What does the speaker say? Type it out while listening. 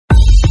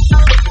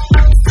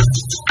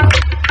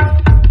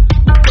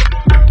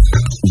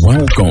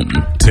Welcome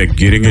to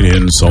Getting It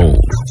In Soul,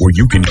 where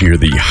you can hear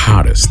the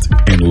hottest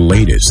and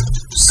latest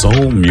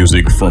soul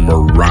music from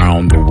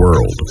around the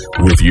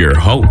world with your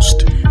host,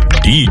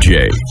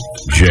 DJ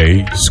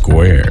J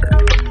Square.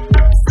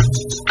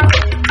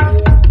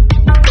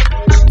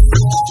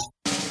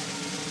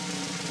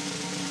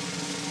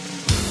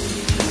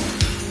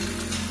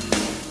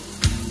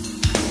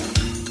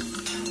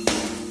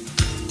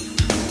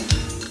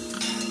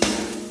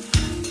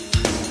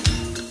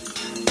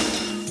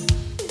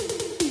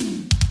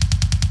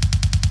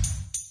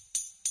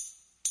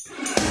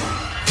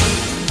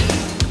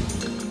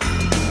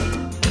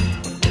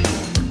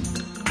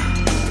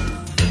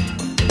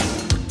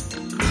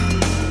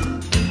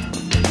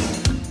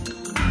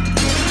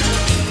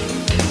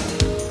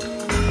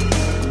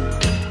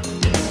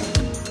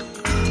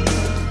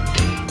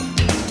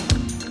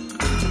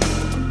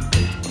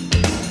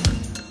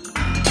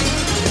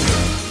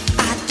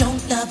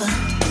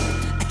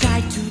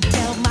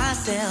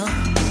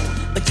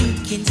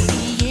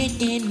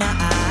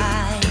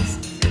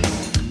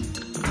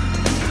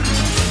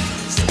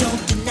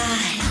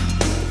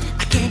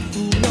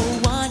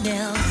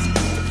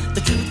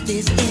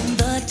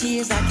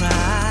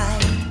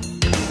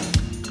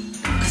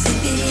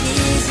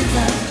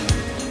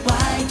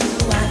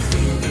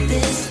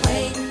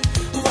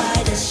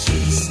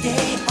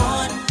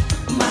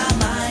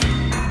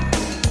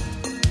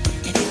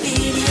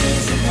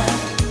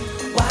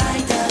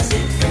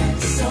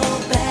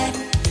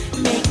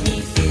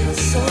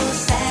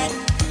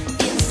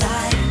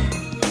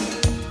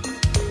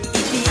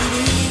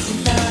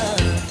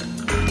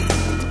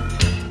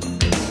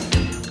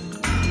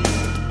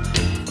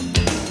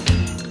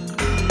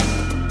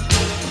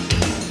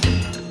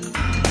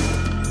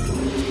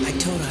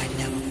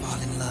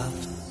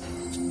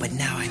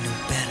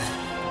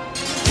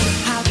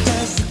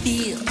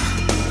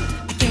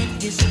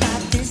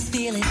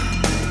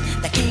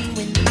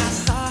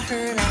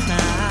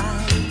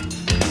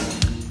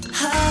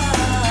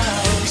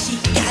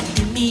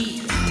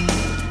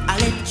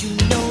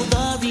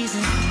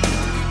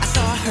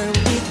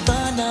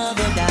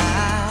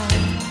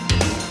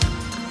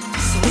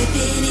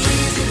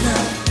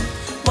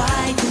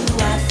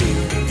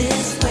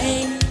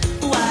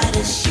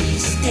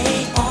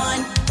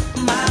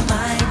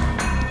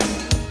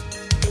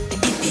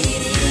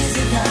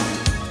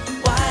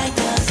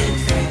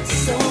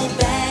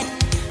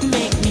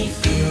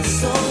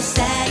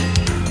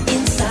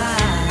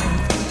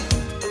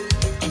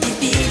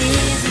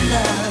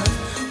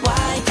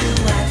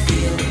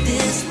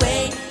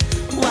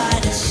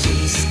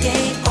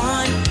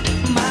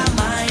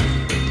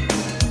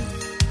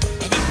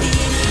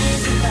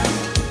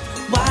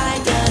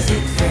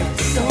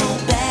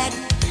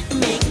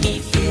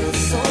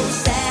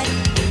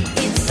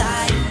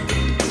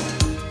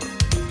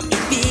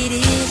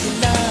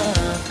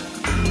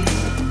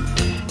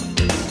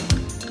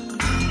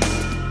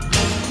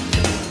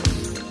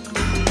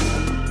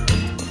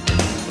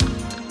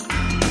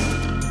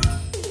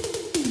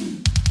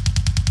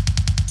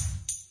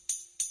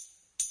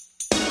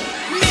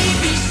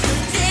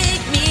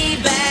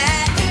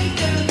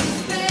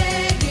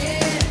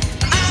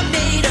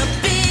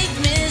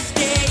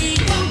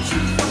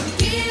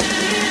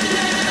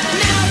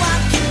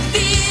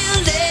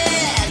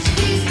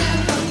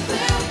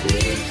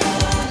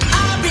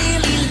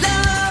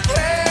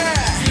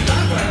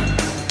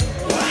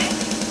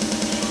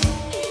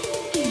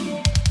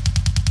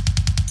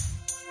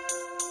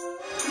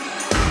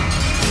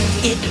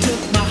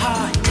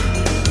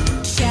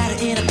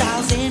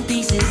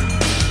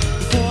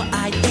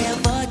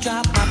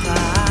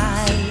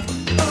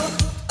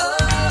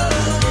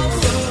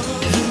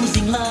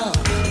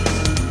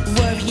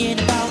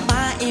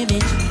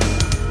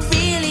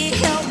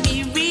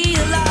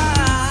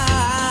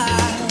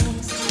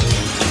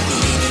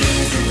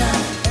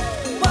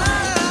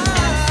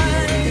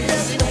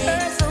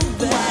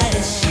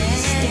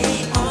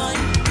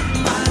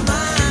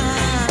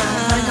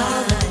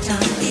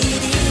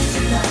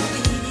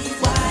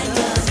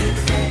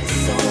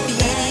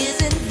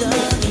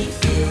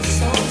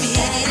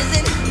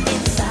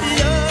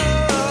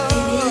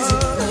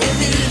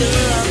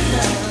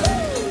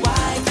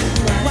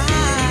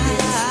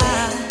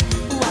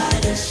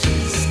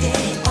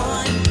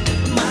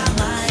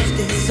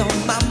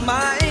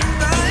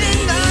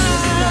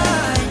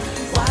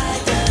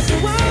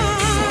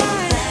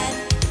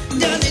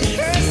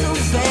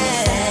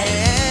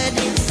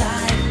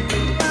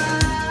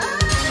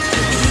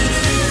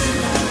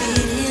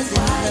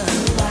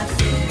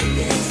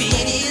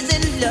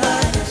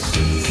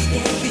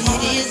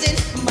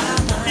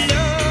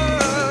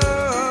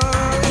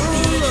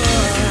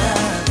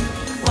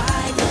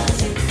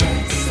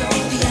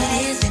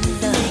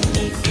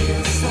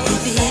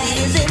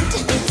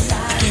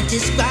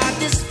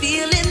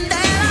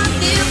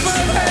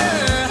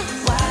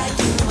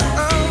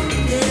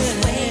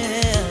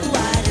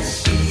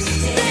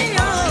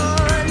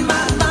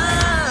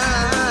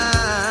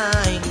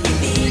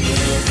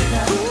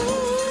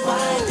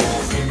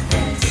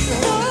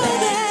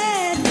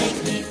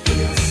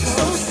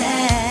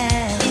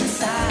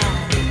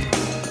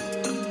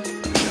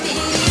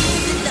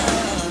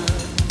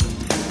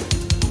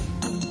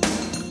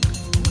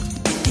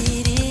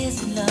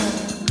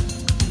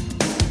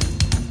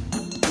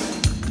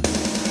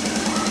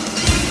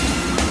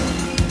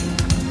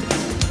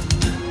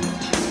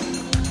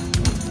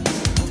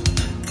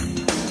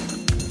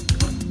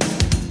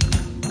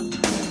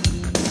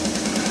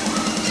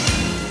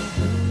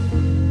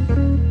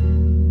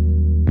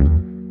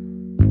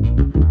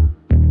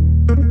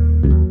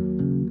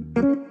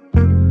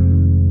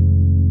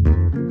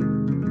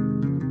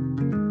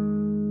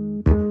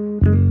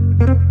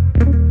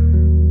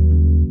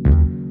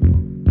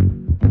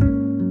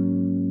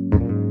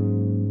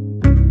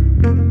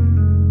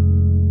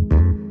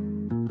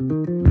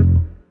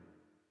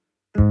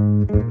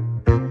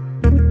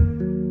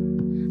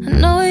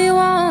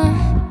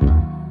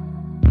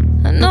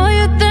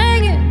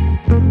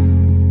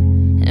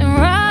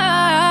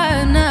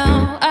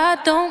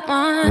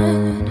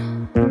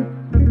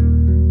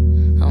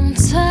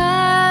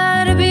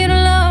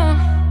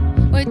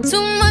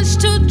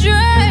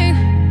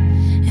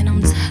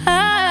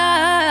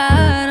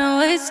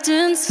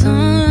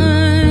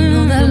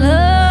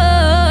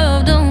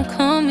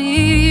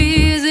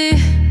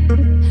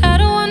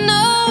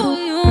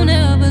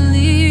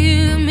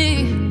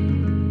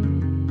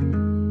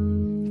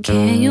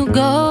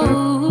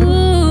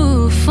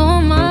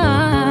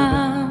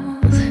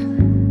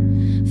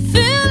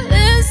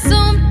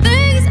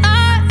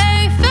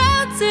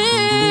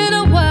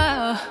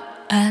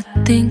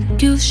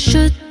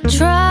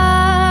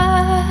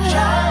 Try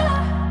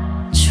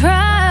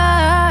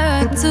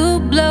to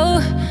blow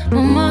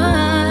my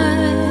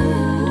mind.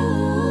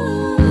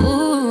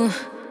 Ooh,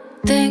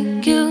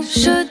 think you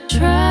should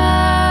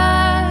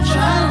try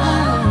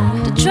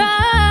to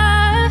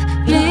drive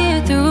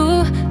me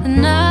through the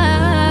night.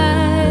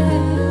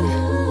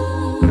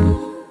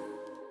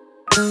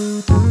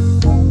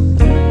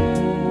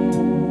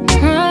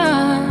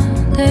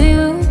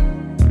 Rendezvous.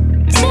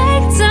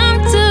 Take time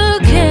to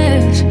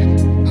catch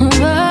a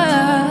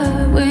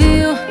ride with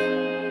you.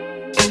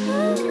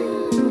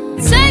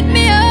 Take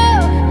me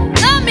up,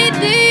 love me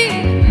deep,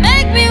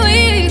 make me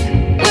weak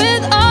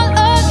with all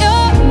of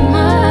your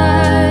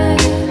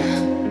might.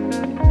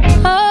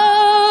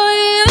 Oh,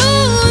 you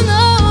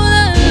know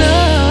that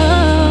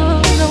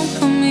love don't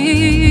come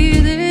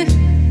easy.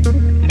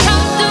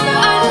 How do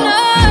I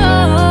know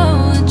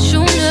that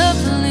you'll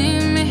never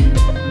leave me?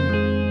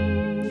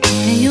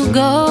 Here you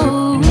go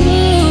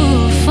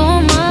for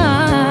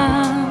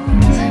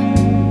miles,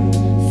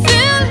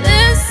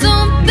 feeling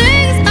some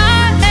things I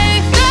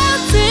ain't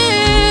felt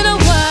in a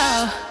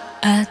while.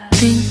 I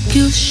think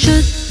you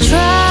should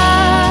try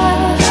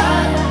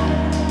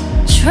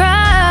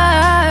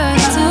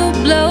to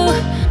blow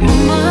my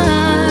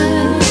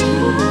mind.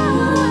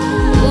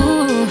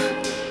 Ooh,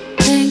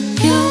 think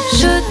you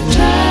should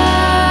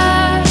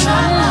try to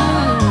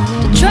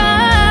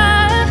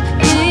drive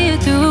me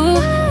through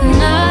the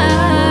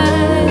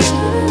night.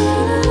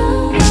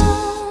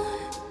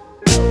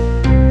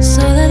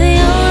 So that the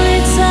only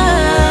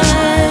time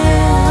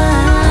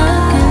I'm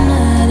looking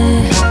at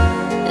it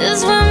is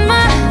when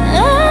my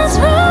eyes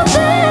roll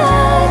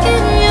back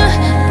and you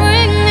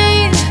bring me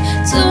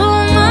to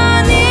my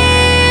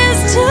knees.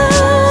 Too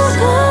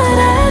good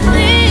at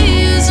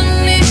pleasing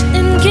me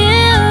and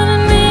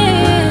giving me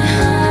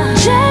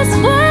just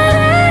what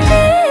I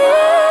need.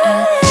 I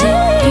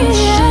think you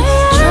should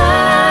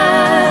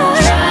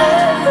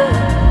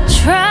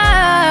try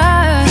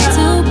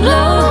to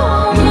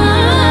blow my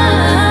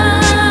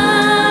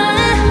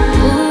mind.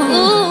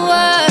 Ooh,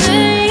 I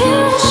think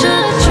you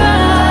should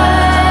try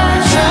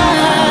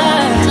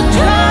to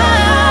drive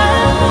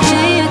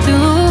me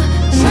through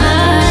the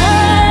night.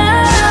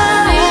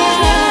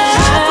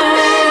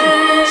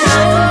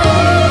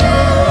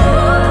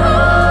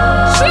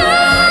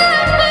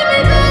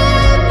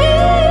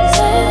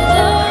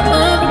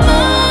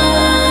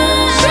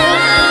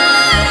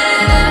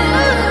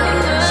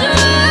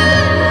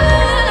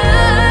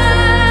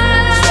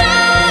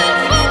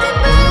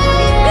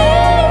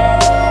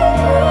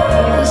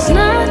 It's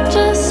not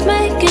just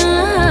making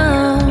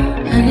love.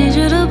 I need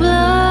you to blow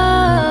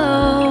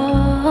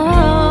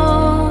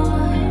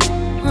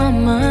my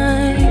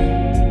mind.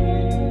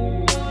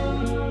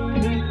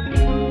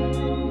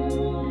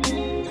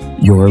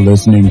 You're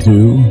listening to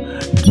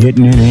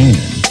Getting It In.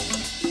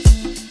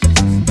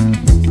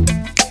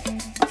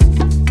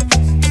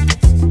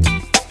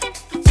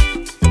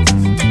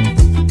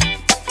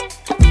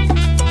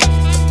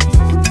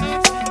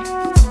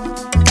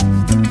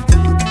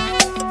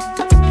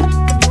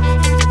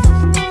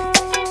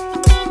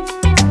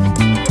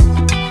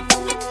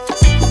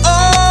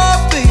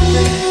 Oh,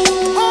 baby,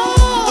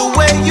 the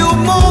way you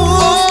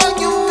move,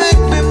 you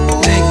make me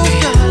move,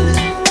 darling.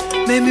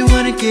 Make me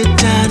wanna get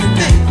down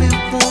tonight. Make me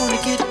wanna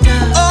get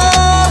down.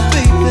 Oh,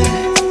 baby,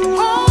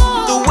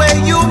 the way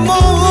you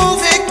move,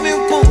 make me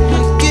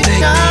wanna get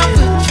down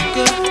with you,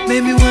 girl.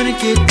 Make me wanna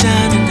get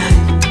down tonight.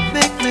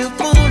 Make me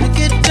wanna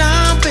get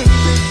down,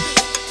 baby.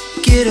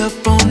 Get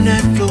up on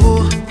that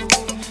floor,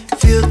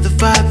 feel the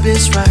vibe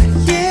is right.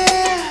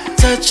 Yeah,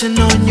 touching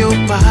on your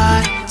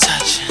body,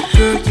 touching,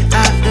 girl, you're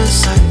out of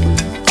sight.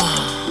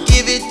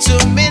 Give it to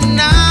me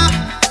now,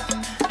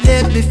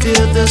 let me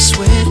feel the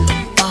sweat.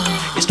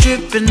 It's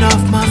dripping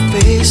off my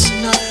face,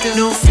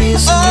 no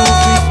fears and no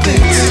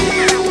regrets.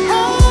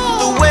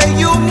 The way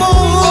you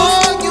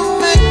move, you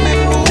make me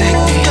move,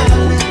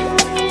 darling.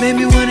 Make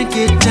me wanna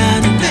get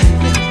down tonight.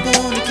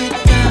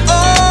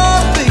 Oh,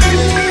 baby,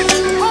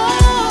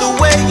 the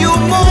way you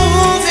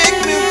move, make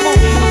me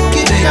wanna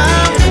get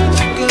down with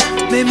you, girl.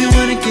 Make me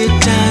wanna get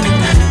down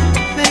tonight.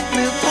 Make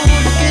me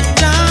wanna get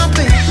down,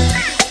 baby.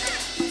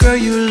 Girl,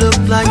 you look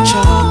like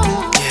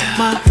chocolate.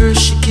 My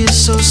Hershey kiss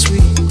so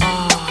sweet.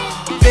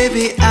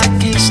 Baby, I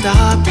can't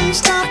stop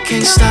it.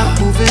 Can't stop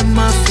moving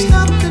my feet.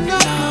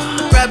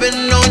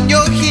 Grabbing on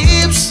your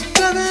hips,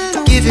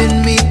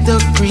 giving me the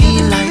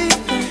green light.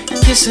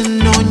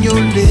 Kissing on your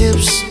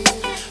lips,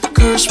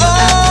 curse my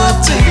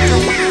appetite.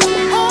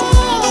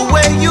 The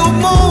way you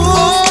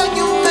move,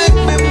 you make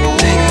me move,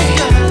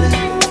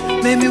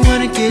 darling. Make me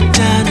wanna get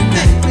down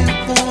tonight.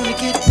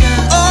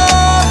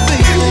 Oh,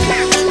 baby,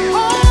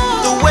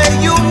 the way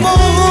you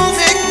move,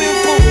 make me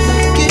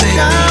wanna get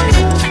down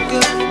with you,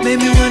 girl. Make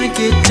me wanna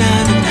get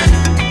down tonight.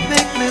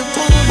 Make me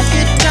wanna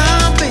get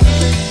down,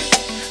 baby.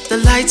 The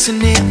lights in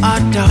there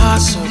are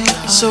dark,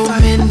 so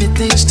many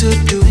things to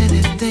do.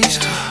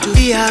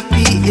 VIP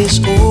is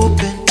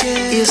open,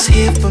 it's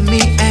here for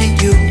me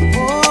and you.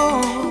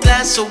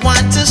 Glass of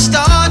wine to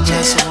start,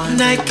 yeah.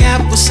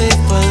 Nightcap will save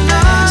for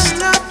last.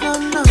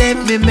 Let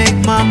me me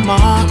make my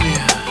mark.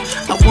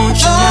 I want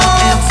you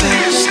now and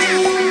fast.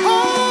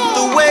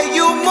 The way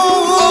you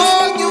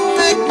move, you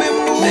make me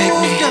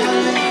move,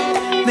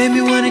 darling. Make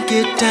me wanna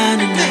get down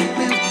tonight.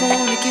 Make me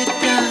wanna get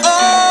down.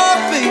 Oh,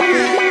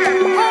 baby.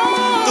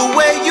 The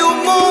way you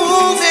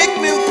move, make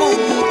me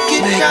wanna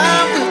get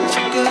down with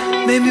you, girl.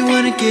 Make me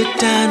wanna get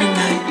down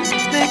tonight.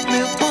 Make me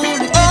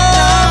wanna get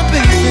down,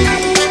 baby.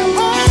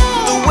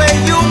 The way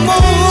you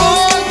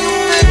move, you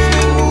make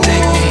me move,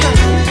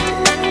 darling.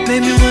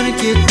 Make me wanna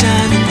get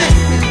down tonight.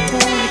 Make me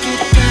wanna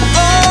get down.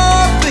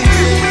 Oh,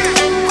 baby.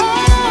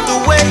 The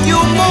way you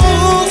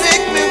move,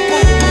 make me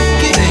wanna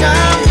get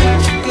down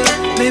with you, girl.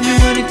 Make me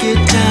wanna get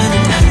down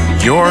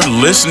tonight. You're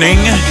listening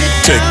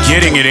to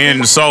Getting It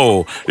In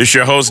Soul. It's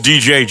your host,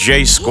 DJ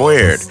J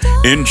Squared.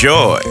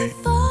 Enjoy.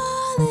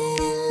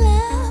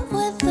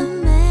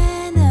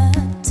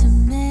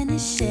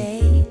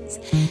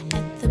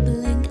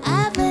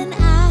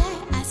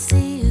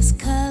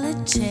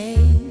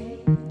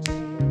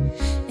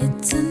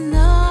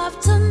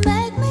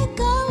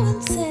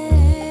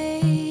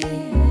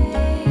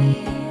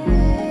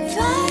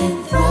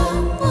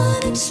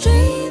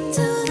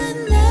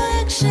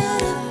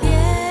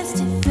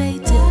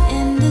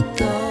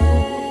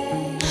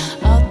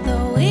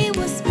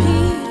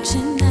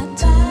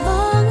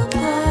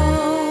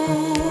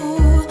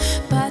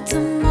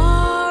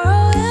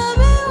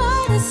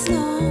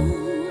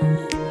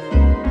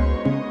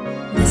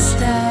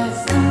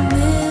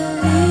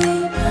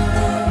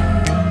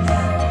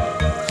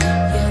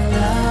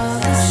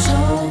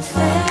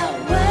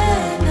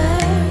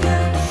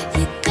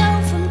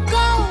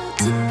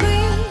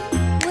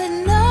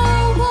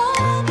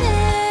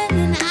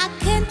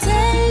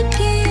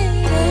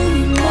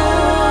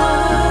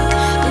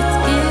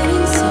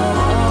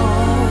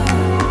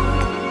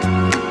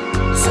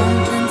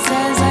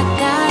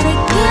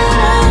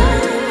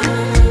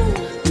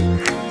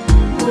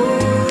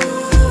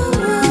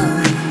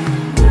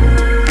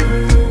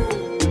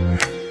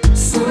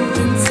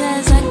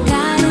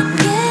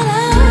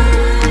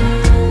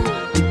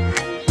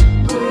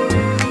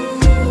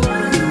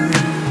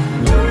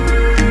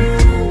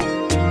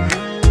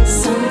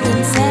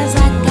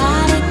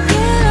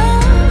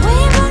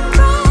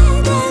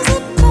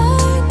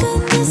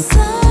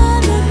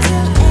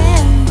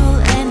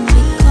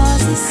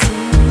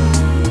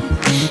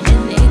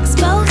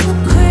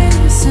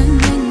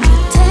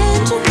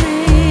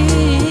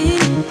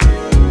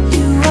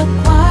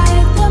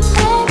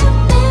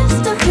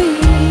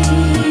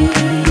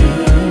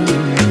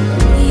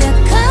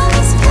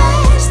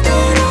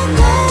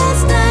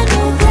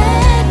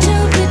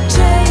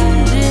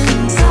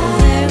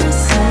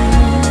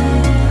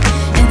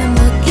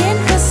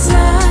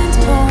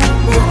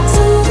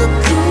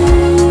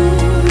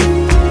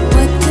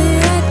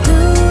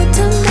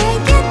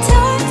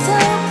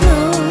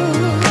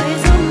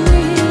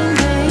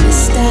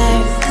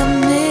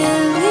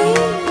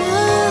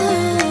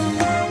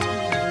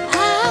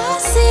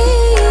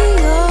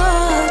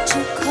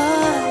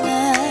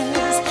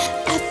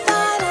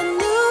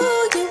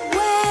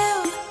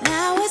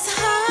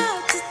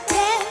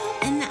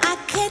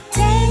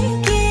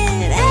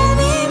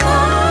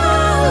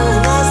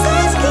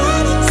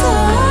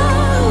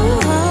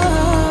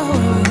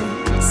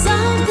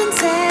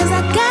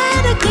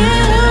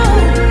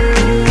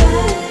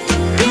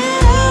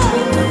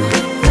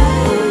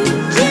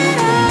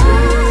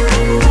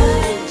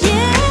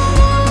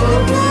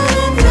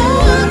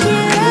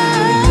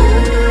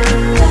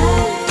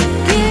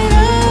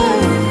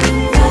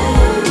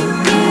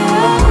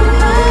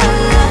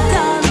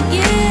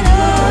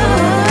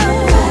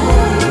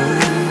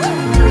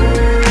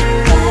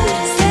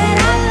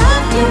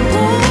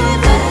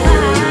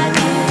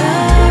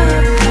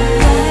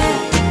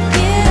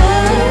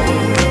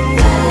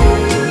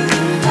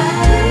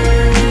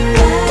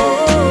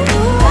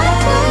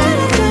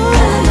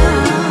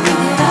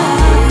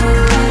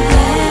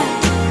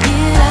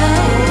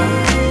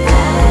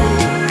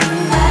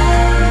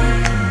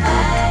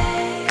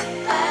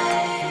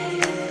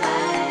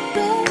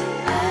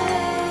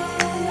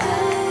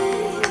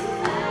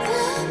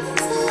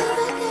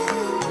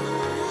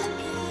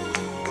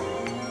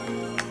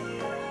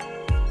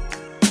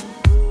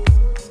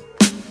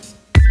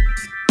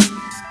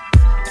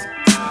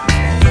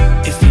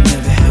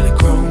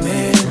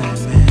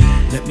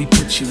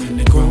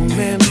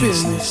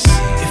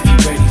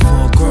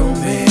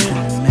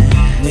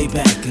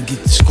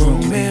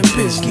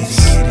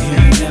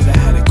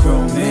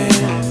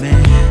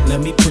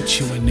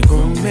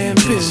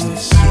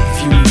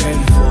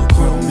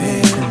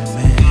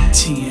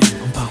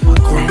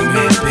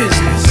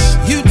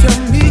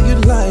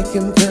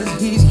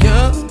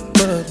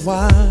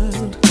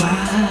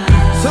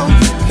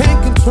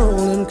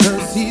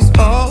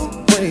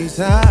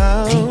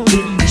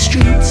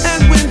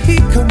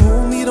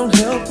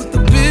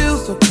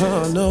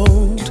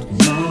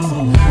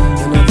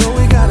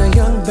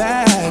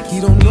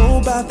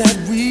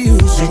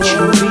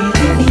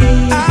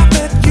 I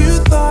bet you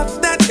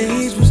thought that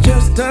age was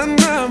just a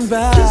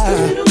number.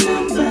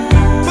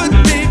 But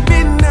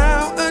baby,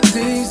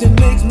 nowadays it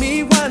makes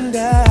me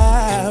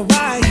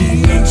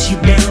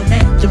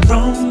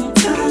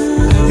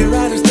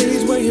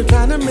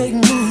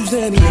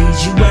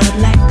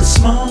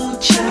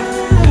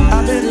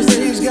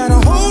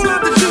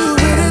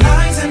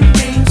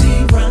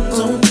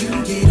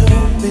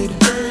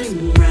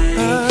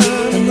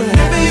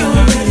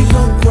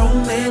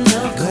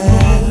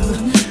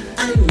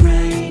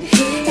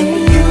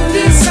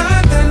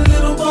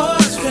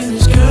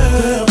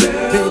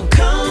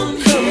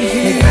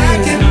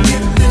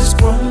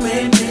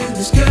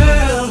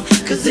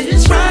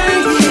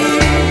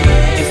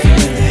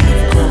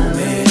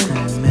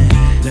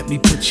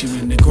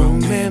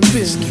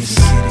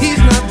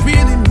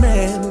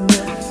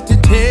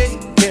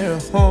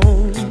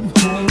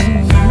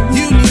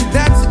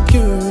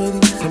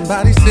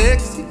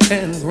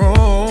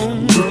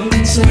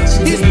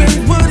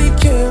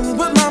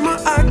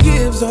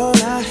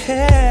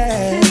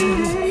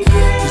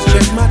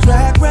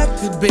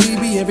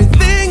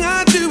Everything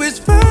I do is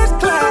first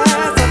class. I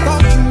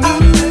thought you knew. I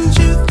bet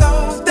you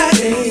thought that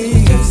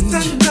age was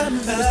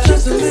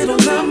just a little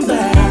number.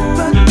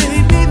 But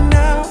baby,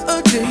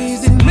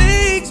 nowadays it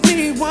makes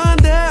me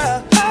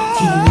wonder.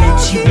 He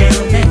let you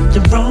down at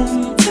the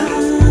wrong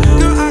time.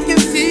 Girl, I can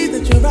see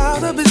that you're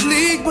out of his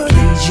league, but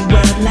Plays you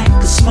out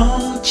like a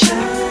small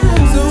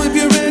child. so if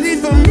you're ready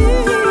for me,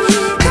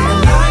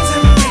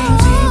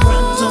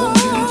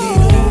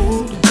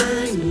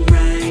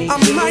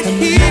 I'm right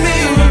here.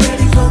 I'm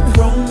ready for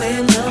grown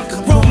man love.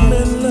 Come on,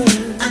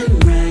 I'm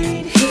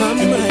right. I'm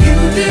right. You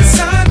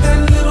decide that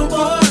little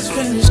boy's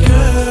finished,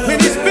 girl. When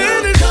he's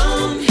finished,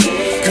 Come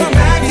here, come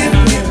back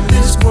and get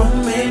this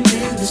grown man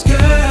business,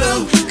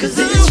 girl. Cause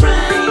it's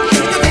right.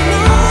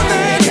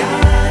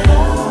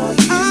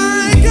 I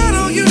got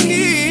all you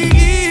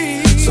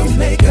need. So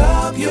make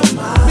up your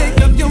mind.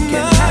 Make up your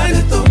mind. Have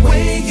it the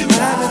way you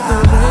Have it the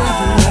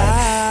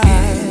like.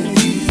 way you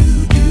like.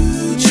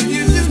 If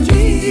you do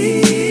me,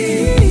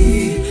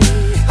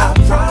 I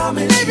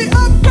promise Baby, you, I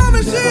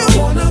promise you, I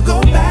wanna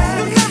go back.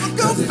 you'll never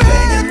go 'Cause it's back.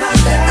 begging my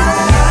back.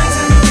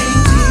 And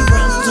things he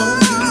runs on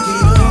you,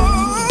 get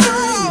on.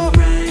 I'm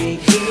right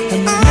here.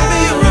 And whenever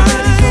you're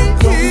ready for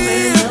grown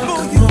man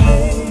love, come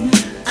on.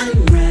 I'm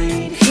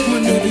right here.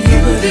 Whenever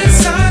you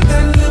decide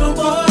that little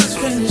boy's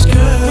finished,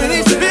 girl. When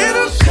he's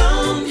finished,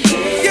 Come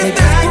here, get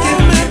back in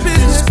my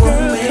business, grown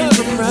girl. man 'Cause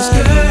I'm business,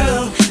 right.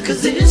 girl.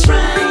 'Cause it's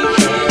right.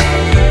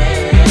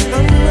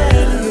 I'm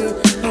ready.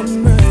 I'm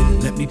ready.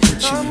 Let me put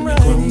you I'm in the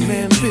ready. grown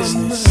man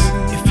business.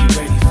 If you're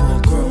ready for a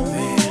grown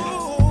man,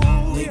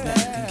 lay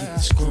back and get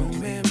this grown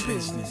man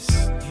business.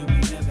 You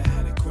ain't never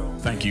had a grown man.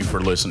 Thank you for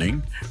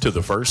listening to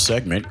the first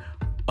segment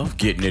of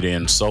Getting It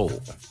In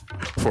Soul.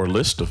 For a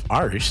list of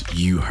artists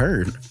you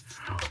heard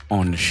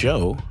on the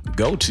show,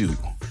 go to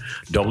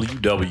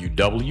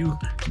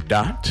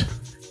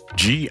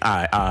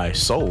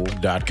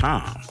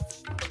www.giisoul.com.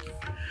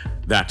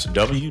 That's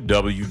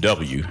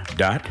www.giisoul,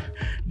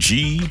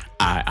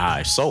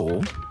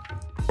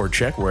 or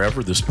check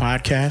wherever this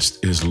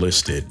podcast is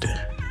listed.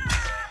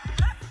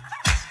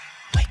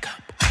 Wake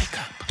up, wake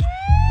up.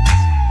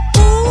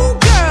 Ooh,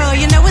 girl,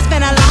 you know it's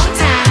been a long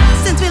time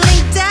since we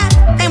linked up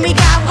and we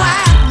got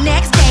wild.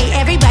 Next day,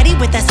 everybody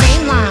with the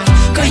same line.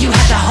 Girl, you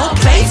had the whole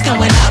place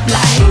going up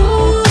like,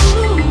 Ooh,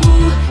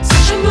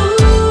 such a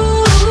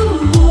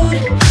mood.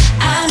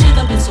 I've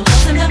never been so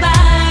lost in the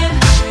vibe.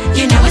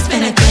 you know it's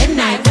been a good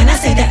night when I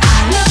say that I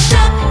Looked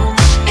up,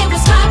 it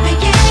was 5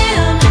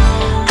 a.m.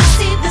 I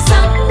see the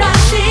sun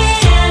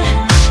rising.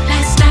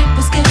 Last night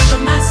was good for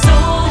my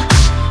soul.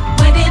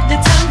 Where did the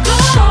time go?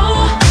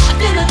 I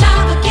feel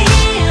alive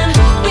again.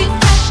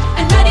 Refreshed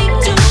and ready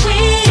to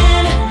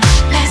win.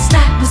 Last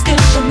night was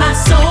good for my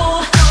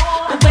soul.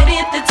 But where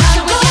did the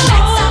time go? So when you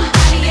like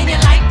somebody and you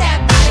like that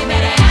body,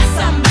 better ask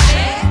somebody.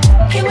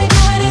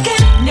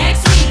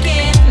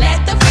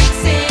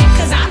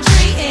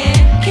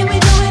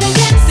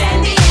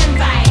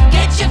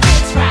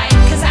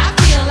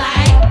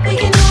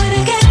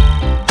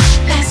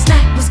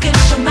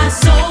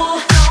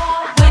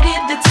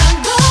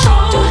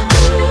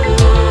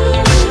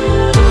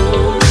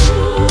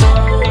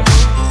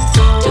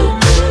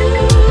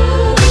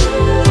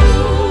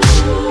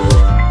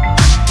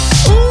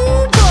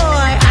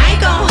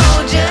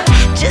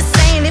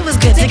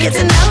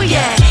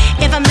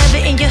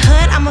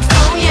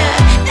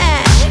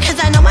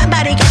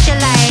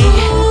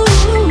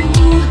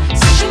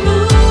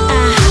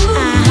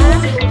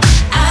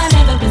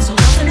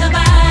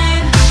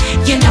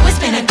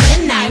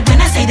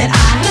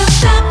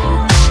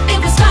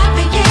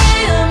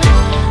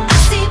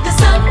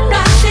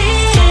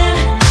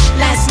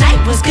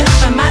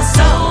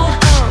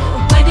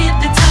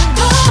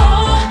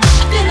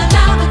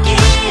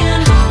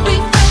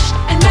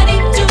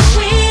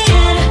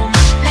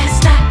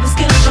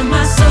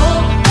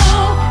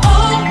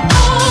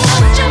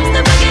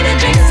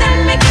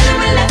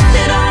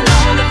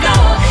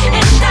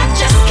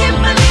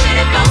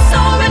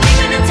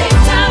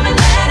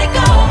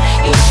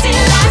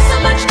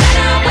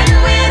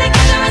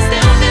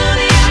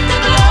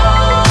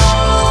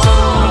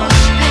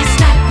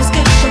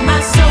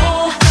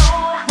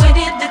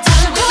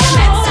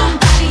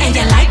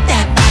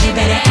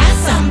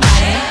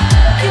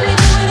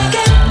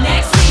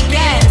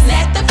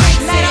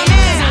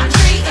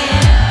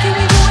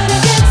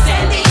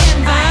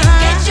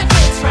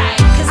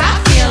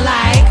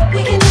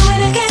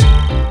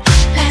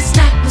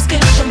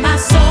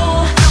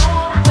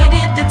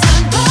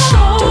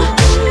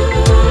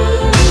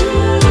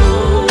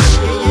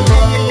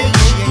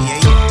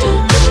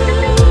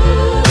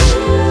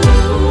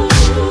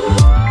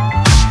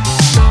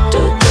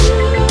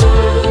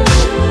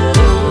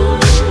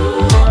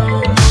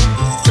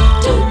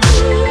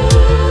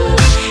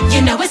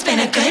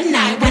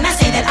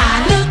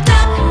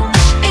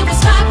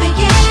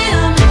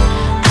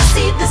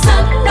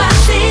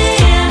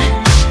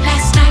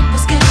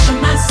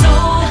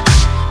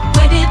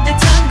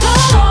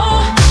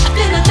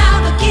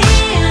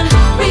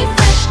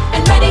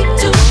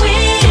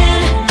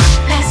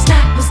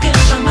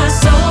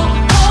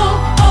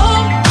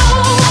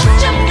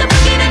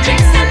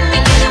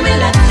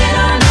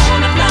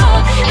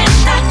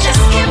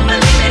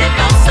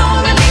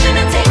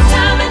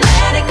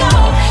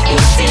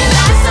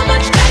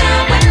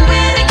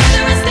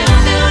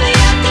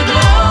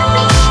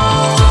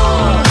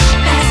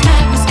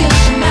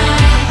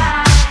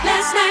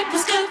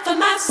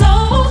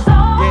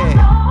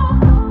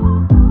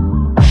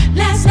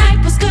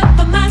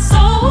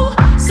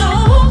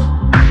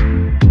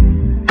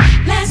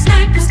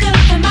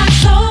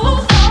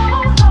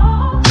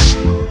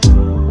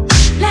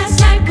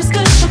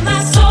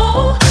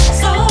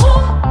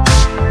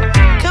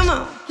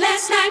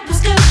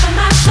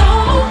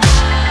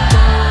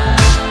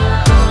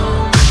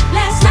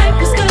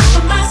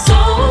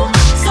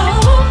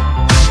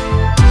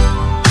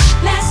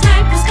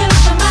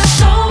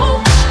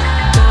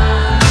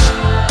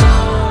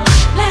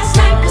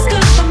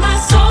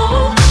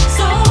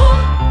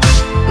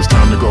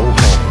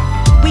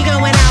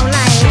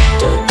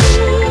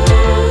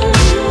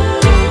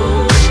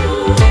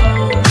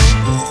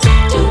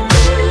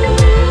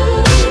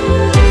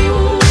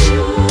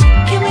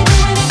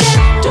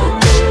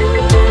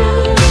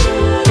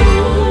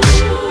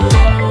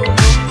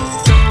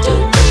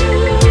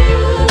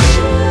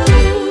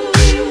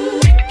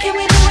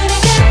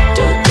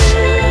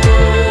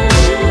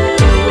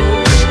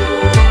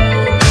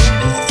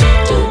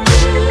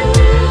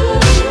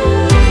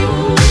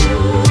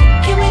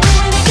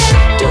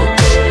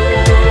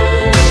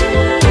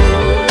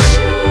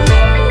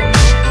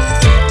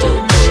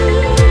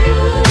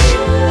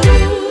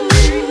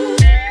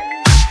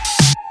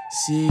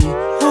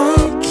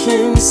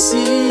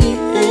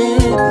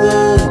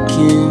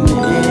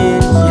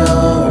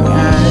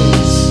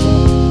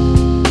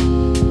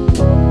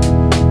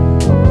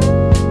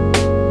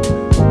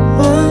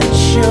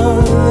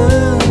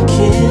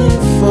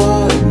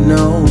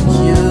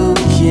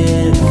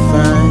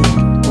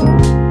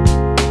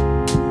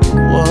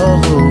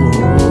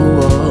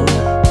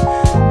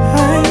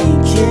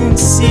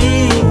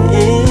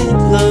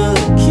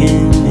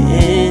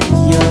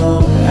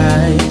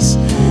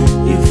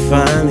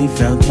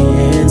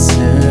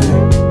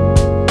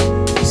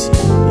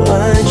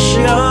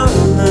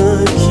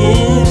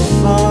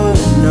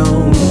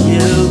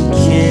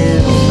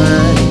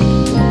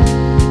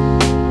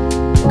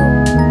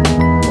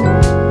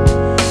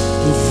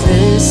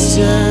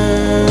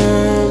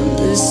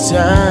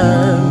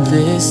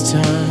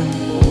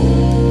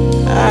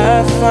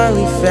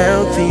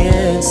 found the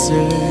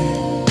answer.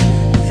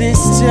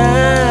 This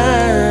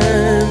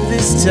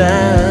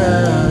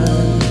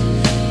time,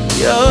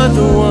 you're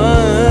the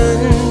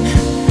one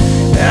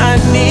I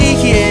need,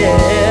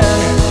 yeah.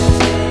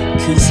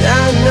 'Cause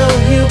I know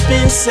you've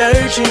been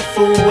searching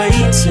for way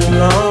too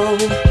long.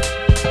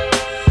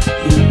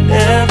 You're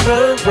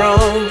never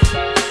wrong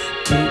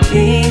with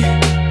me.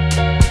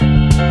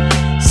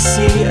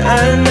 See,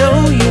 I know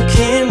you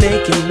can't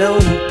make it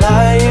known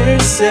by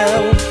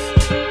yourself.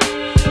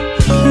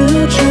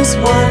 You just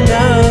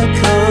wanna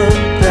come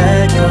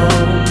back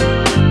home.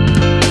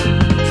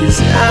 'Cause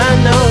I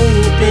know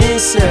you've been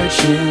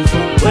searching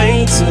for way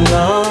too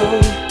long.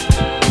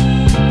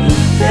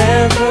 You're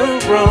never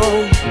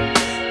wrong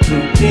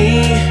with me,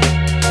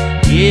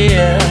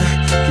 yeah.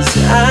 'Cause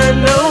I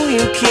know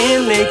you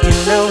can't make it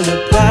known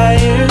by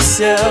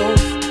yourself.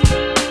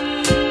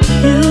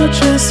 You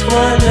just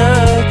wanna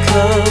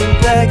come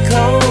back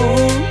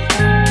home.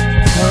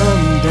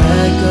 Come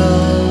back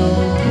home.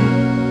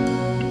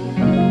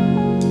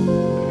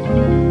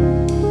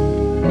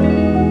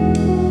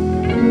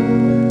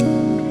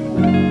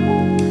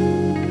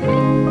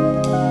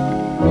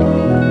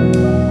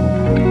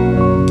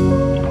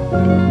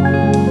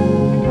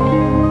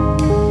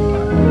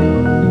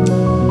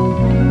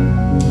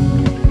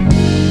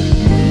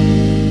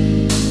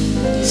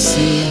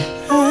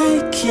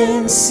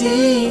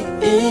 See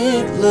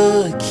it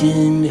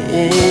looking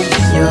in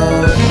your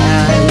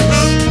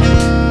eyes.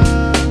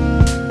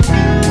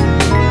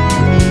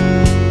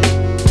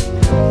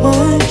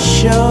 What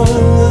you're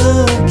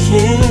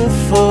looking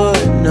for,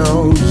 no,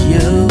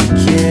 you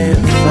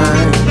can't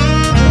find.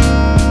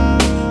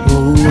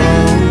 Oh,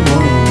 oh,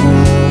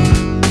 oh.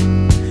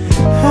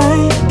 I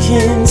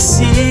can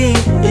see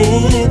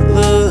it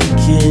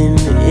looking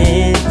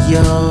in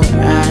your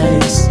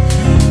eyes.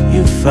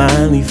 You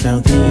finally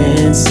found the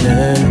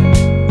answer.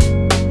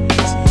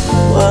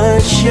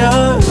 What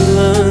you're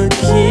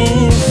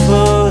looking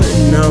for,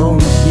 no,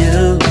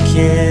 you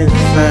can't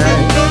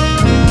find.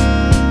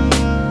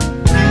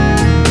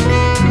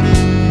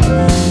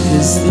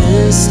 'Cause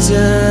this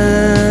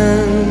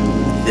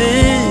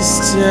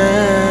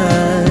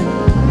time,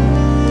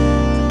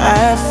 I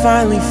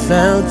finally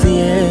found the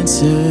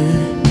answer.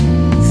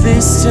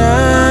 This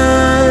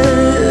time,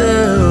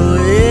 oh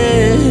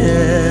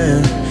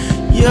yeah,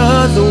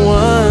 you're the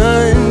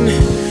one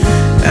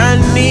I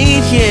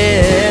need,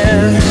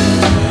 yeah.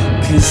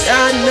 'Cause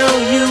I know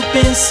you've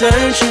been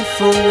searching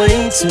for way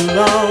too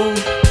long.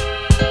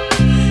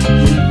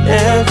 You're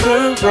never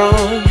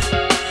wrong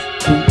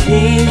with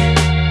me.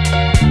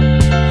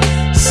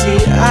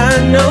 See, I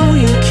know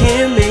you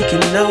can't make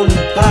it known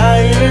by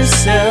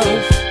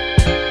yourself.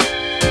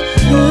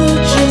 You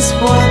just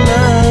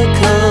wanna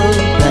come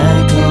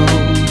back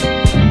home.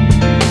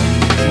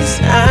 'Cause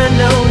I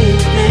know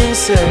you've been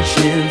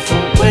searching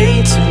for way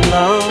too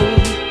long.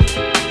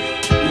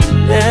 You're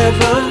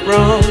never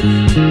wrong.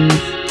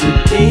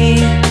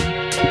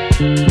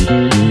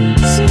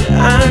 See,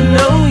 I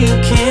know you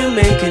can't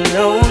make it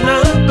known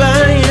all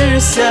by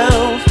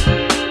yourself.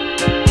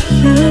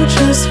 You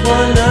just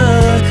wanna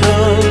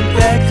come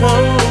back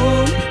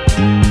home.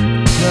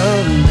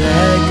 Come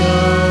back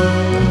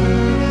home.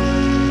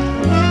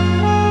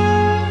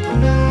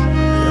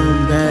 Come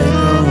back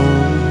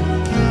home.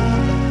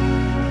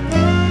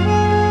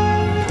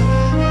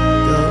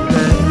 Go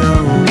back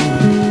home.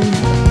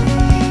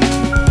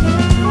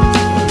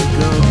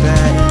 Go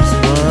back, just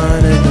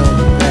wanna go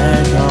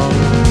back home.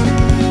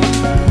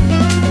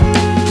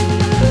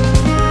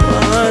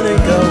 Wanna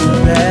go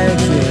back,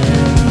 yeah.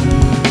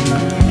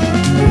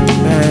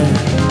 Back.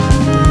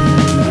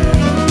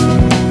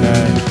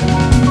 Back.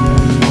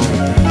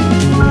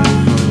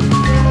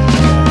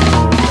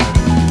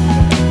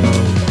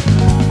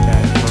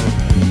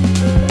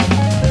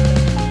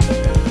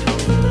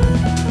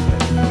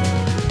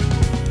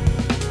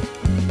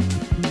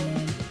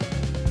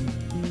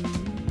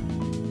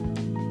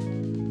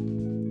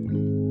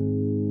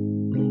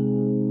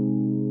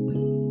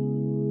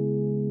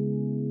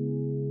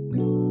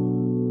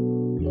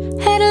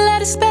 Had a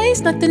lot of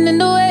space, nothing in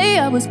the way.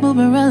 I was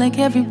moving around like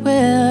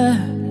everywhere.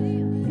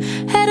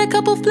 Had a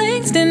couple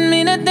flings, didn't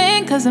mean a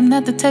thing, 'cause I'm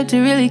not the type to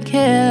really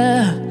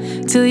care.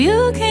 Till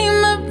you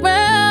came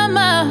around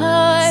my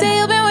heart. Say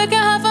you've been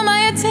working hard for my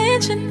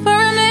attention for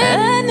a minute.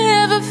 I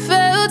never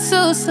felt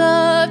so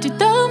soft. You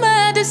throw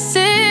my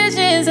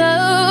decisions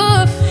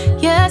off.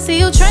 Yeah, I see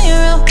you trying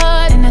real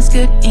hard, and that's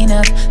good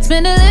enough.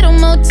 Spend a little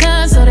more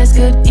time, so that's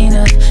good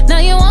enough. Now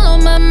you all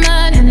on my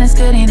mind, and that's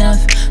good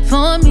enough.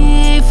 For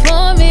me,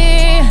 for me.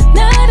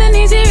 Not an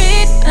easy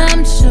read,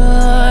 I'm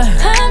sure.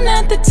 I'm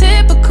not the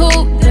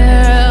typical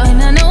girl, and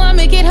I know I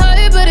make it hard,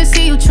 but I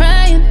see you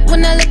trying.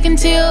 When I look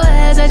into your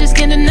eyes, I just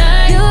can't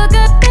deny. You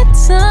got that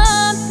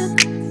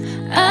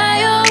something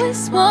I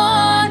always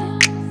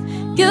wanted.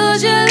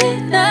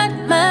 Usually not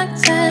my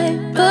type,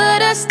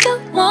 but I still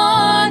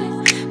want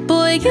it.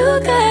 Boy, you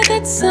got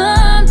that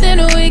something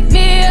to wake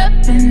me up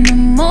in the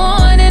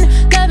morning.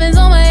 Loving's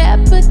on my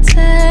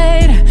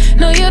appetite.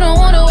 No, you don't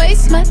wanna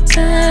waste my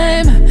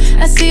time.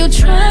 I see you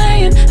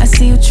trying, I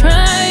see you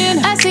trying.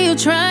 I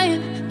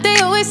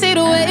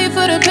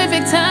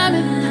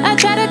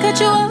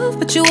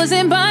but you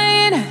wasn't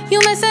buying. You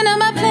messing up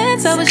my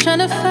plans, I was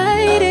tryna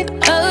fight it.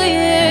 Oh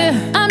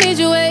yeah, I made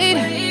you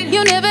wait.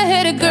 You never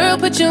had a girl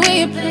put you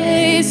in your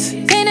place.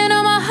 Painted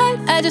on my heart,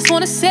 I just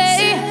wanna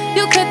say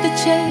you cut the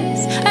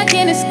chase, I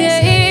can't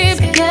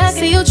escape. Yeah, I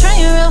see you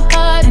trying real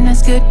hard and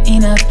that's good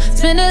enough.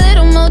 Spend a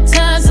little more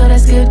time, so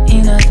that's good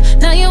enough.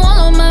 Now you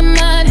all on my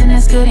mind and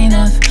that's good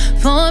enough.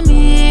 For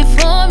me,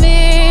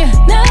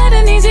 not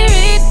an easy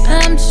read,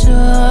 I'm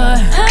sure.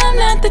 I'm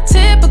not the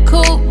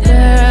typical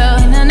girl,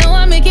 and I know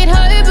I make it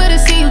hard, but I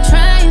see you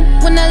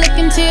trying. When I look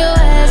into your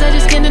eyes, I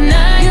just can't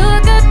deny you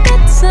got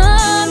that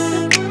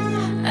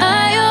something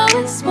I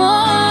always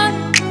want.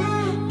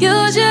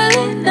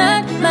 Usually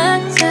not my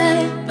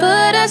type,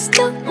 but I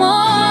still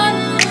want.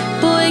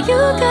 Boy, you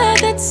got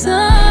that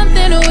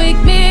something to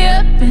wake me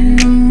up in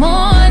the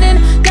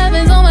morning.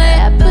 Loving's on my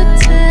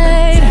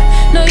appetite.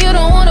 No, you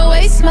don't wanna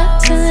waste my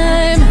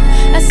time.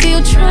 I see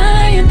you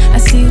trying, I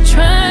see you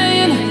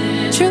trying.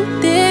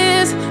 Truth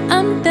is,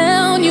 I'm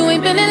down. You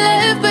ain't been in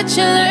love, but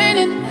you're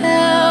learning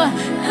how.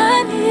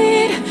 I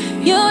need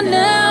you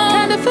now.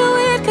 Kinda feel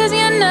weird, cause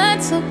you're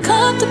not so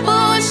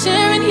comfortable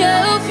sharing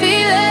your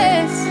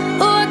feelings.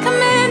 Oh, I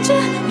commend you,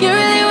 you're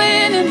really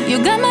winning. You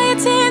got my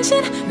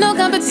attention, no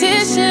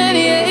competition,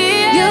 yeah,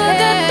 yeah. You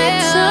got that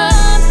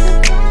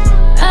something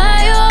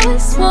I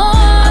always want.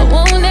 I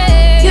want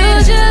it.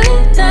 Usually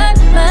not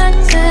my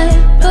type,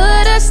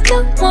 but I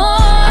still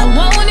want. I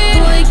want it.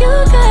 Boy, you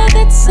got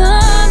that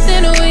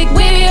something to wake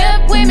me up,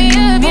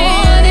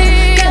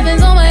 morning.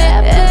 Heaven's on my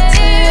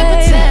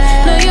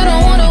appetite. No, you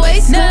don't wanna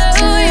waste no,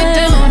 you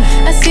don't.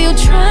 I see you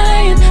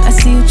trying, I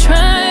see you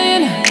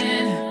trying.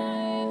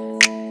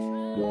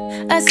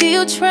 I see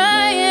you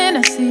trying,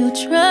 I see you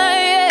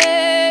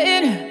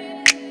trying.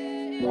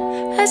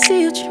 I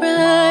see you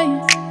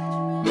trying.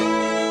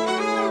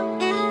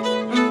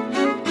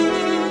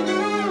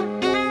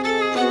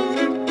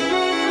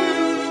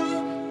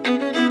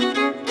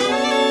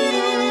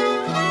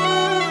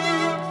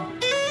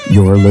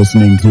 You're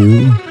listening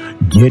to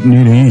Getting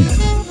It In.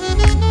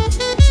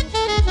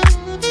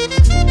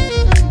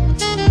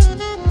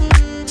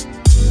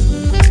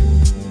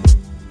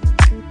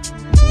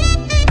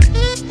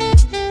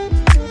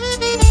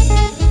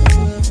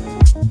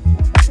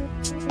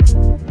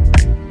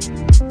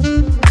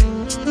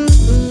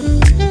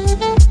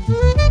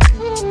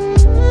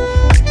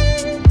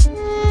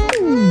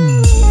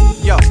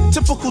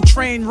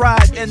 Train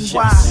ride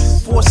NY,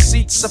 4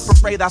 seats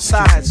separate our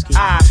sides.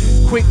 I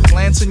quick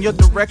glance in your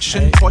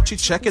direction, caught you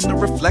checking the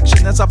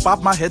reflection as I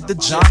bobbed my head to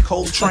John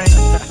Coltrane.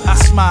 I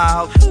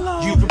smiled,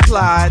 you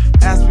replied,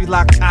 as we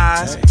locked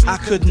eyes, I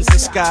couldn't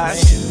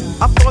disguise.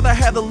 I thought I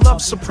had a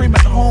love supreme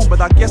at home,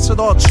 but I guess it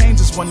all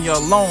changes when you're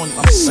alone.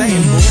 I'm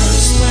saying,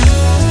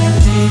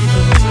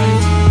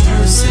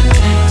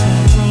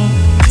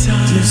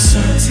 you're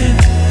certain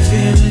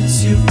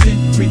feelings you've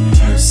been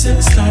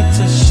rehearsing start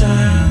to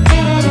shine.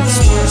 It's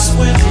worse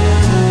when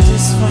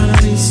this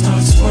finally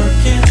starts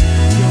working.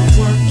 You're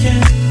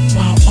working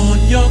while on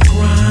your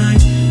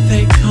grind.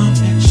 They come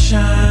and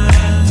shine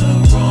at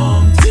the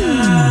wrong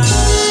time.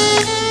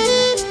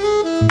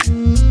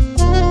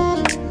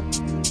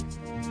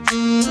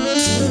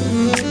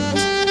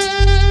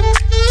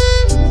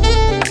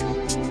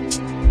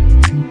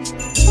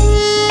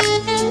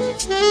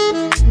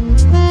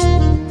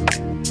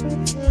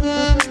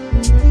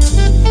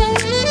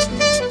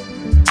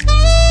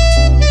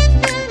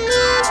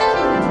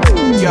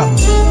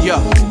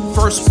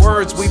 First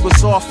words, we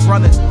was off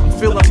running. I'm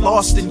feeling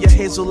lost in your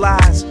hazel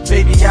eyes.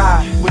 Baby,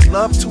 I would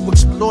love to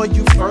explore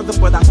you further,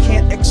 but I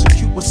can't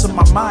execute what's in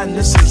my mind.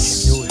 This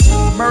is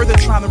murder,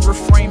 trying to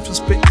refrain from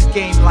spitting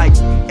game like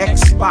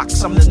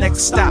Xbox. I'm the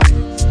next stop.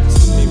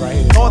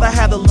 Thought I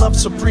had a love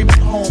supreme at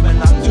home, and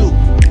I do.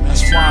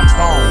 That's why I'm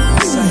gone.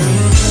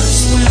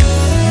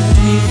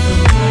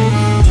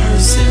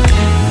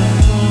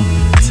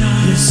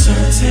 You're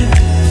certain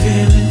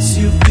feelings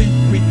you've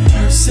been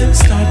rehearsing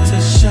start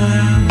to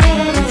shine.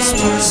 It's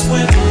worse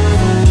when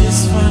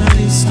this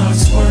finally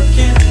starts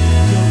working.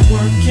 You're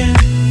working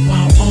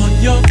while on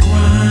your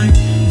grind.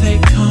 They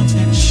come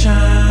and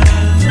shine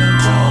at the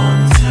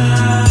wrong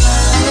time.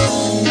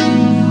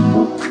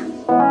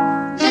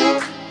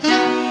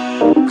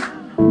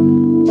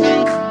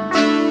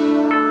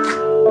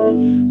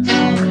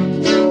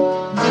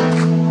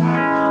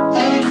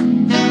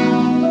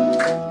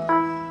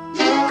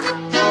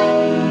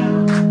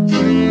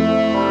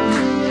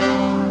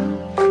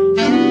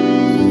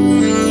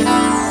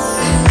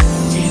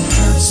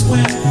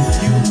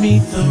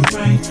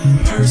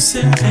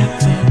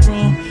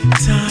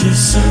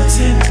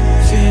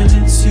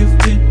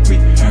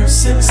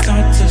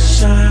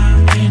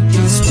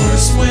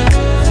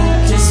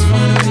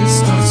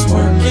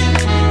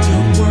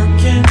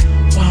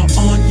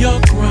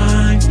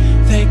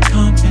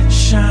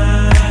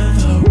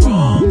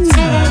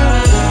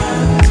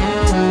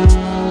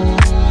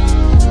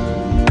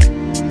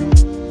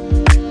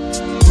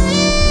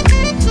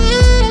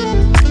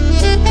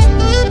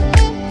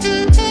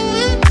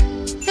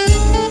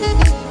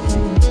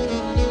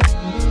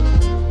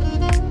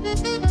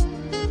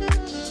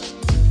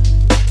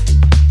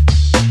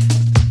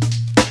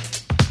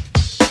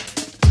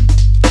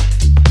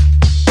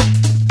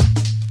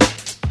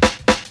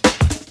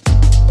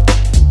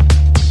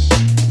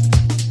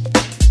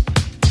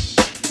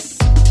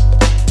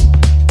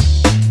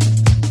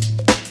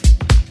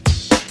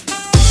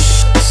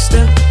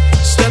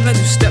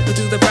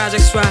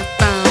 projects where I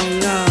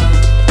found love.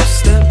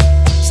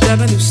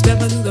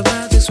 Step into the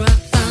projects where I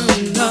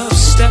found love.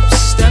 Step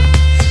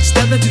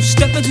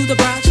into the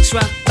projects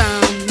where I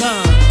found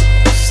love.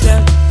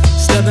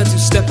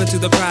 Step into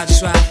the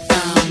projects where I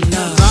found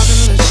love. Rocking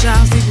on the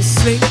child, deep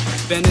asleep,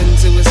 bend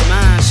into his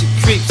mind. She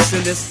creeps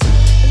in this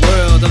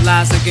world of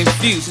lies that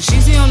confuse. And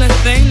she's the only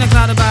thing that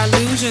clouded by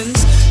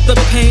illusions. The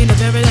pain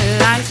of everyday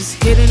life is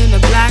hidden in the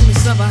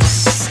blackness of her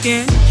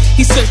skin.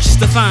 He searches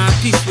to find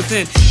peace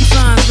within. He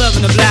finds love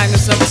in the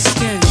blackness of her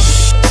skin.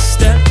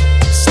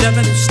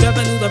 Step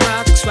into the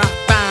projects where I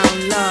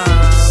found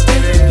love.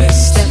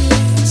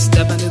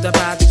 Step into the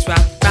projects where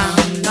I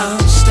found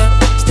love.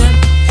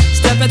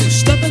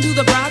 Step into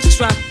the projects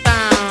where I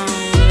found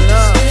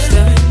love.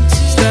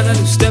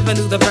 Step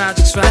into the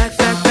projects where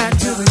back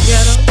to the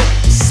ghetto.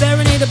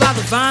 Serenaded by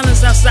the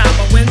violence outside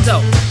my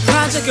window.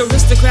 Project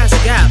aristocrats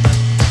gather,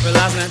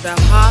 realizing that their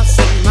hearts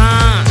and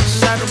minds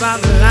shackled by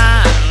the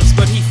lines.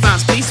 But he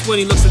finds peace when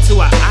he looks into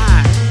her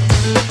eyes.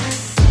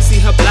 See,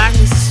 her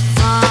blackness is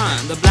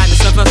fine. The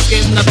blackness of her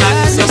skin, the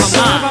blackness of her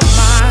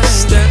mind.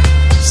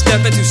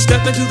 Step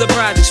into the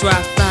projects where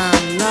I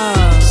found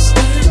love. Step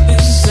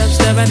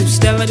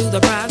into the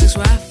projects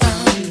where I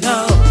found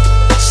love.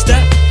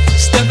 Step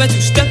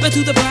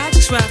into the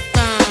projects where I found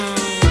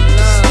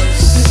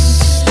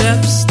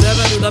love.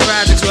 Step into the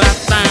projects where I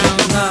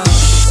found love.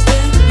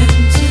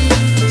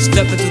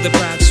 Step into the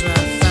projects where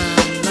I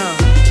found love.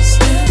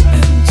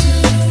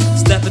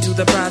 Step into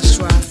the projects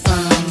where I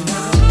found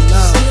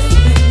love.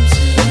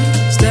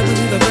 Step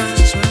into the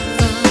projects where I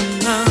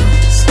found love.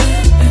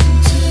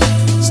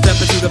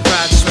 Step into the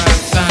projects where I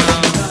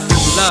found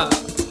love.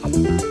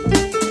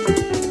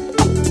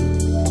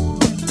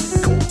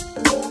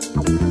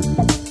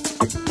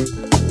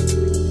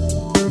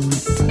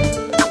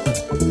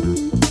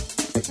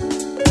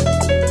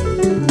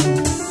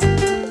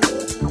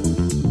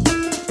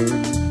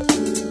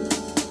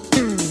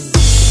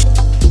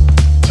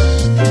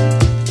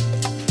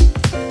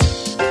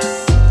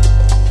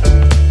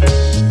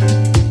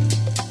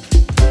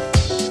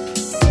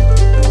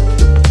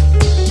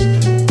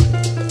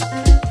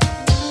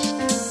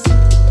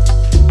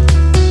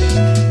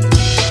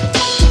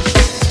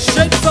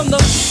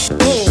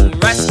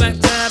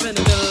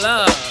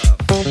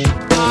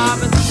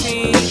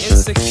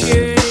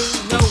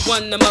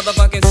 The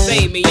motherfucking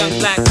save me. Young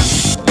black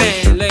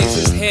man lays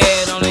his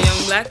head on a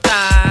young black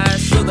thigh.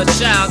 Feel the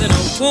child in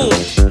a womb.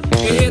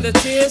 You hear the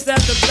tears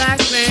that the black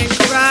man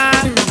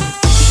cries.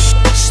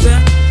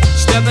 Step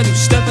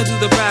into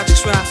the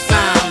projects where I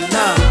found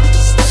love.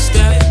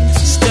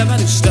 Step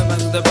into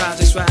the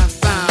projects where I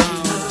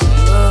found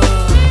love.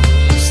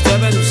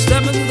 Step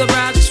into the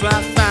projects where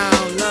I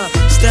found love.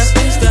 Step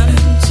into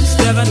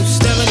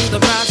the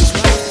projects where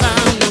I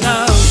found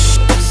love.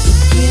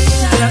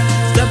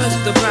 Step into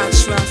the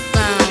projects where I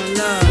found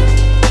love.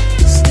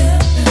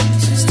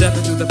 Step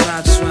into the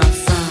projects where I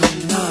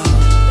found love.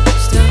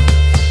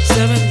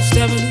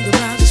 Step into the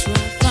projects where I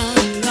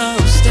found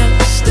love.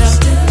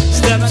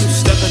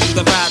 Step into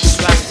the projects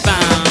where I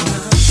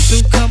found.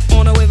 Soon come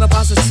on a wave of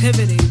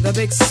positivity. The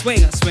big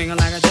swinger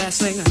like a jazz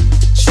singer.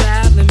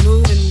 Traveling,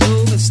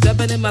 moving,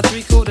 stepping in my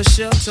 3/4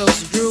 shell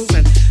toes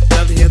grooving.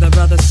 Love to hear the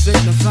brothers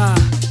signify.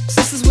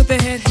 Sisters with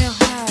their head held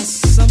high.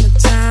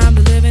 Summertime,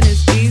 the living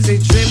is easy.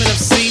 Dreaming of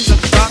seas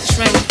of dark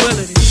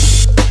tranquility.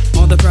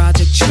 On the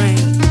project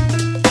train.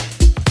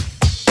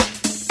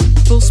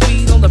 Full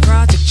speed on the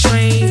project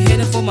train.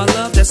 Heading for my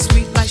love that's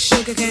sweet like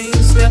sugar cane.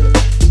 Step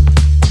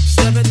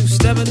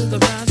into the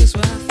projects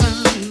where I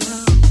found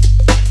love.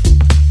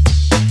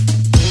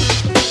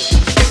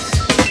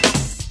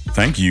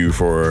 Thank you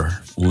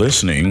for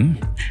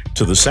listening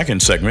to the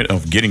second segment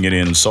of Getting It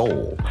In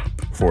Soul.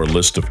 For a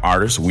list of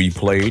artists we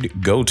played,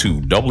 go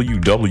to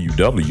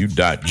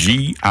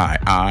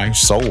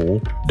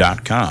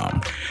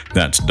www.giisoul.com.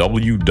 That's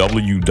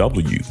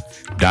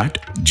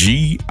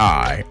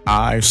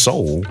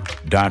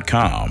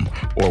www.giisoul.com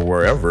or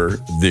wherever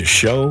this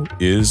show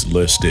is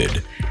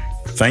listed.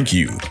 Thank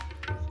you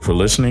for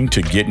listening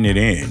to Getting It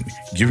In,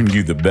 giving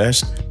you the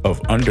best of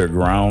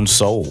underground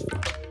soul.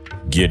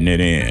 Getting it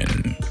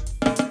in.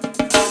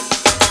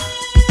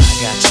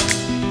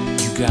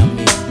 You got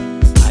me,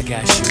 I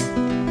got you.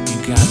 You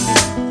got me,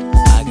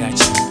 I got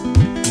you.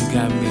 You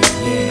got me,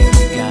 yeah,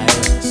 we got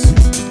us.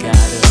 We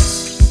got us,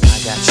 I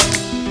got you.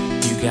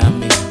 You got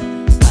me,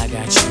 I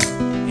got you.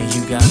 And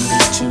you got me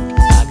too,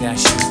 I got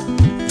you.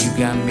 You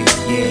got me,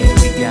 yeah,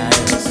 we got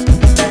us. We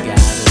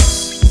got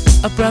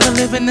us. A brother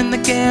living in the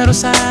ghetto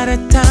side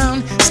of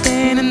town,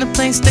 staying in the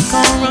place they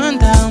call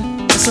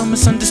rundown. So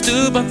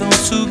misunderstood by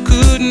those who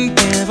couldn't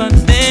give a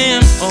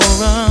damn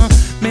or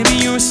maybe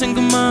you're a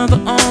single mother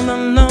all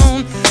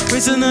alone,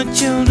 raising her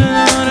children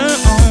on her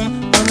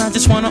own. Well, I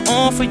just wanna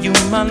offer you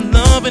my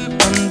love and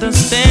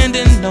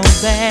understanding. Know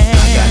that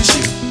I got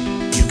you,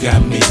 you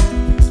got me.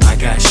 I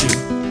got you,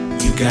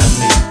 you got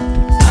me.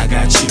 I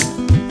got you,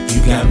 you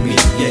got me.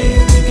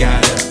 Yeah, we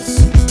got us,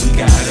 we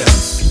got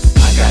us.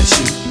 I got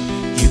you,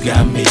 you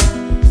got me.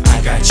 I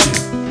got you,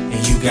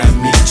 and you got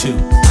me too.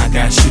 I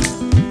got you,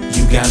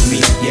 you got me.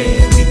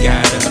 Yeah, we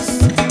got us.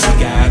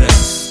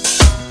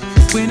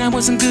 when I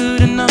wasn't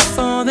good enough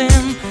for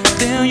them.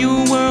 There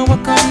you were,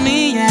 walk on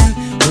me, and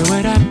where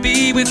would I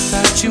be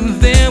without you?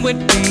 There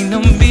would be no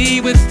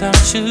me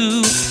without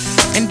you.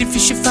 And if you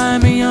should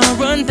find me all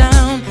run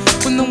down,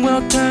 when the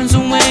world turns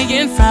away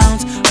and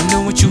frowns, I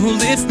know that you'll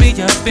lift me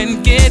up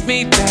and get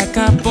me back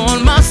up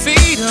on my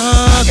feet again.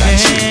 I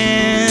got you,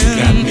 you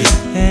got me.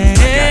 I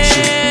got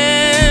you,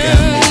 you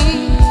got me.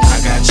 I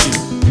got you,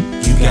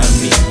 you got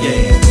me.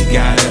 Yeah, we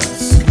got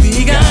us.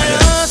 We got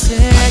us,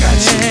 yeah. I got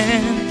you,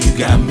 you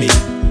got me.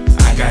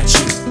 I got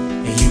you,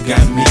 and you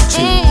got me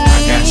too.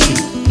 I got you,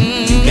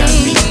 you got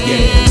me.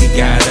 Yeah, we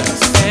got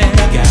us. We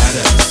got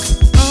us.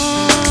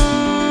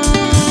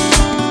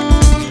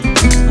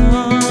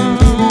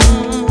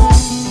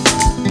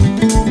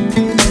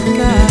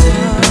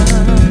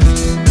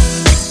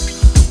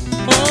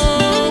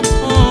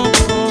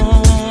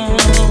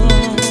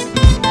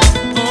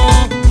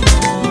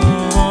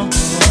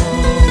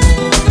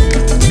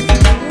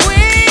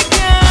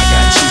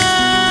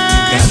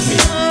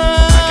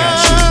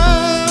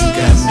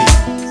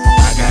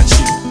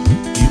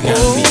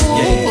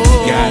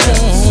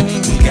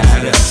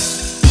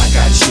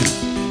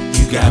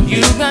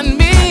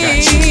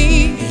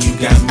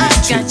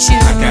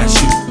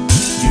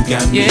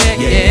 Yeah,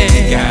 yeah,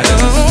 we got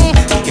us,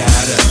 we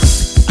got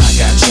us. I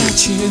got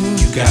you,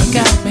 you got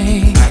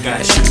me. I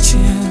got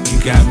you, you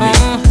got me.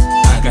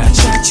 I got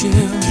you,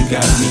 you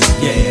got me.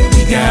 Yeah,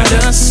 we got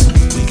us,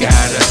 we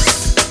got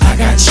us. I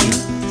got you,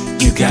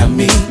 you got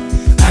me.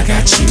 I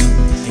got you,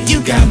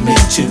 you got me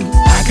too.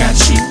 I got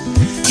you,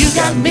 you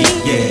got me.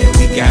 Yeah,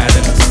 we got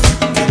us,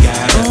 we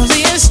got us.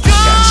 Only as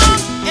strong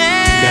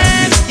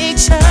as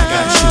each other. I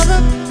got you,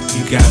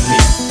 you got me.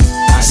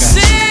 I got you,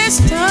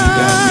 you got me.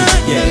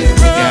 Yeah,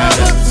 we got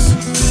us,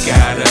 we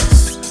got us.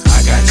 I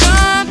got you,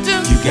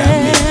 you got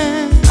me.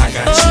 I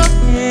got you,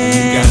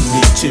 you got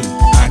me too.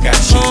 I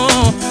got you,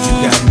 you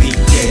got me.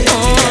 Yeah, we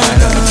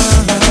got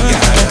us, we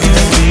got us.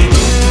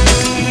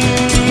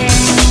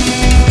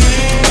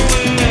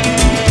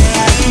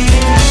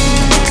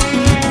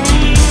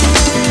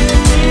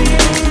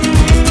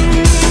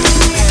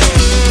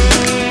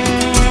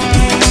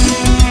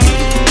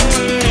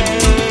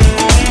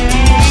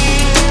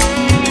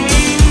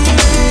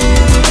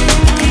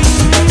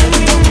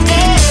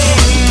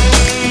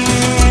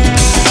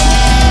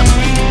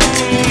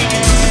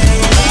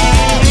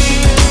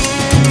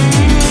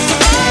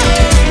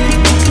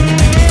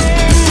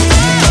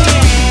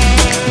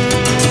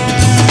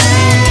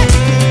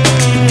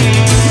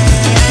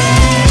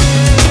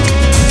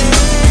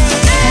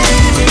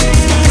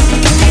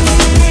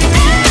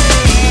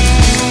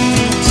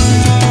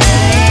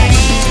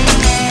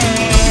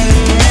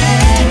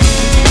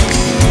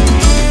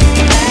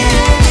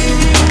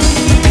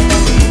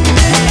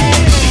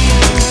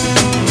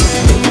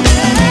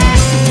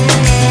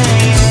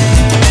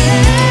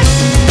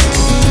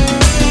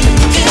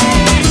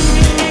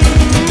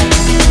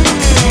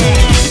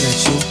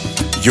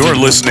 You're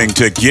listening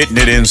to Getting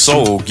It in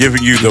Soul,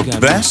 giving you the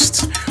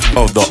best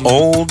of the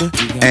old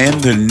and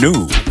the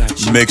new,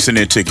 mixing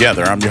it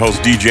together. I'm your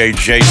host, DJ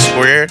J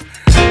Squared.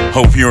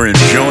 Hope you're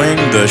enjoying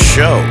the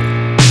show.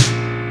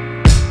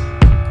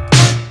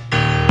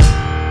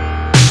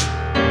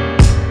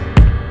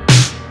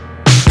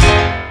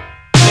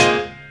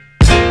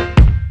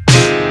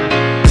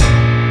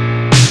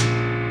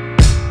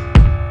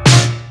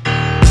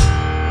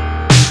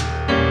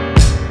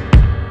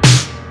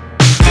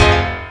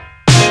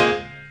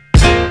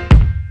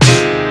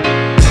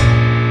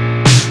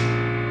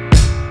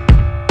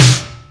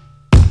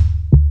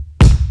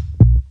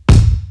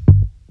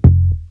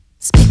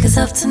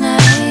 Of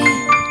tonight,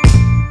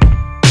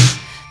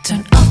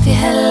 turn off your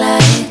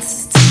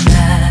headlights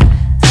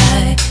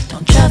tonight.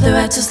 Don't drive the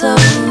ride too slow.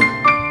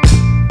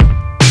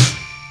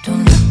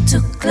 Don't look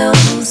too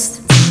close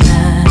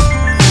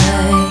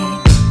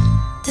tonight.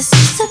 This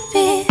used to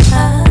be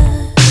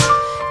us.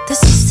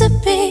 This used to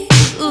be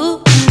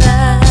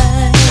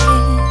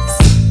nice.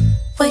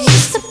 What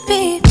used to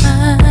be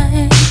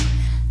mine.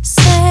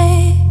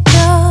 Say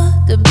your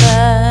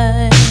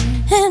goodbye,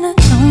 and I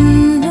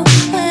don't know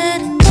where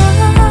to go.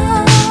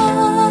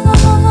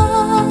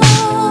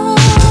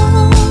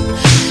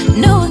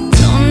 No, I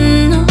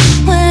don't know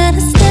where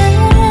to stay.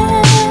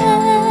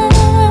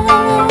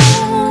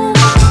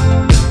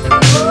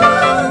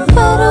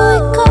 Where do we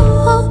go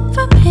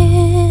from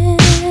here?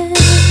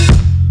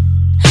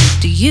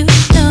 Do you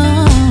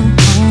know?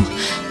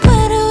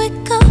 Where do we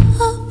go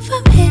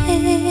from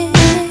here?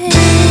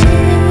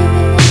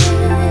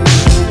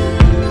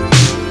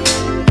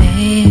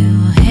 Hey,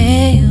 oh,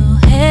 hey, oh,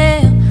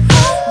 hey, oh, oh,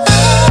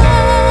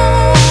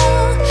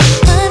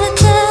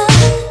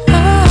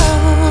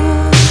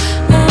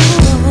 oh,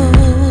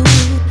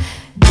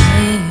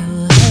 hey,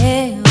 oh,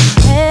 hey,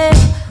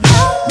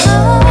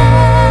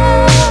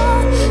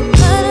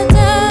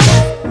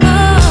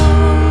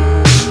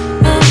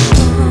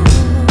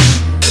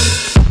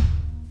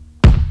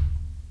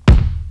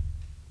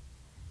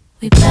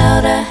 we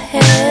bowed our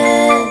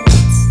heads,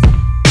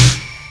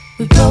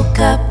 we broke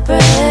our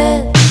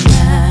bread,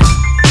 and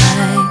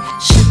I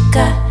shook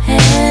our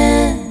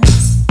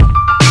hands.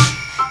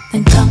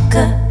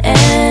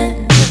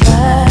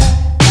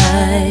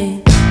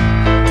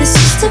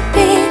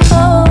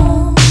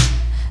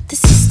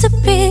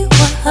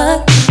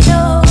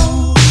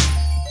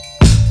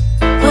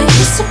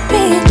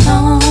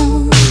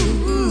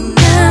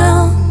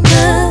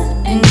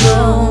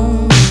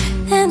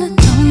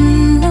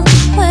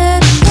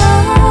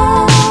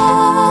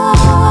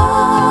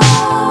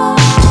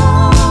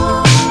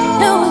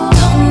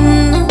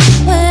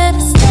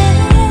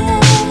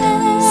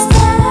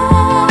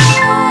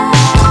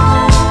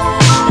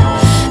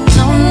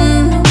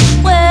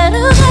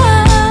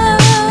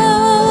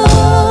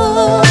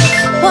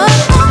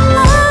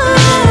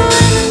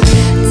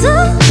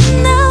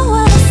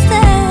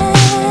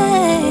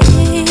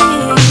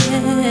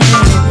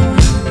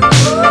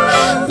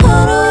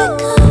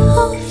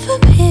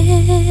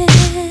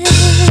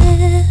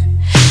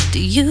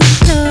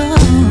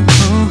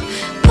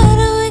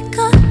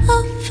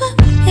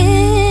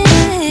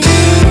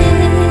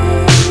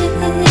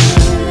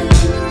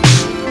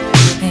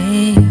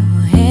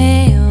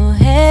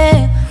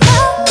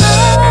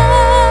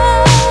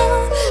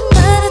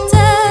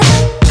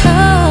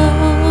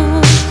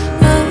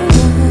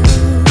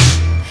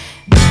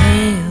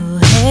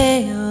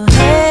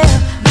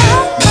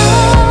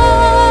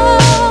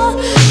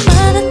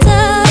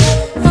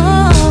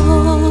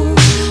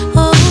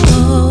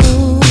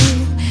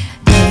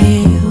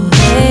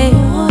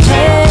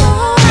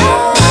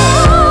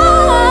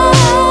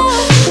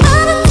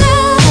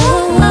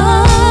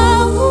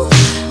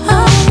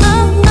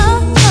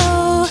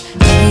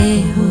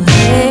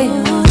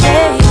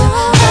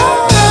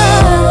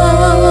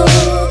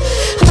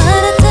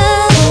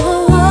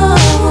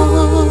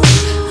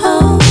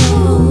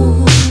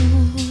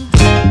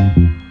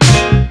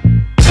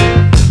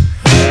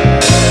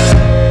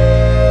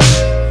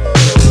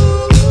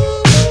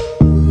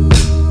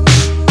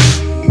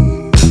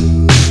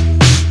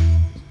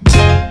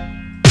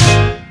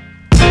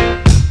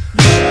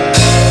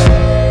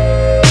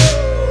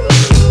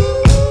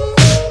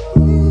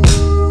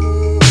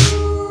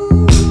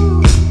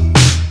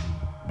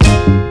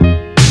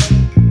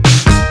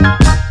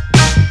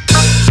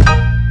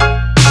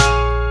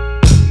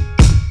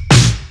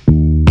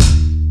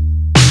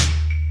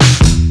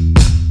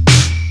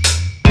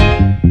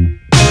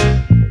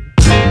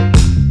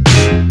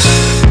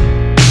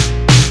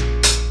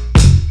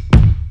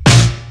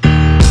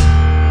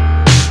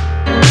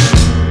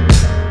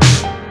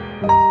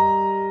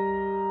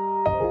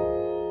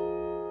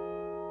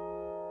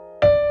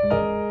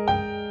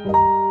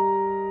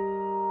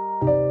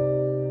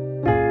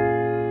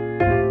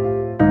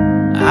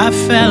 I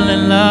fell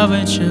in love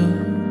with you.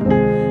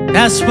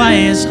 That's why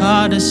it's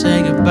hard to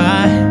say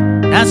goodbye.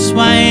 That's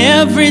why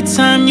every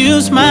time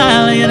you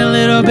smile, I get a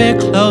little bit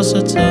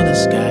closer to the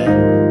sky.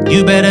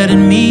 You better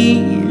than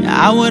me,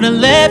 I would've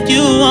left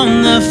you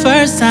on the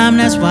first time.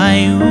 That's why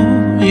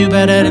you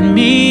better than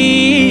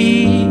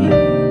me.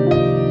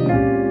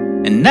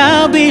 And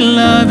I'll be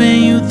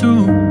loving you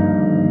through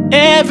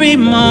every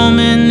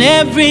moment,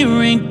 every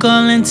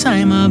wrinkle in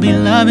time. I'll be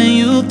loving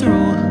you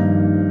through.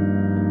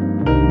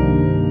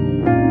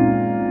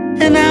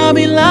 And I'll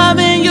be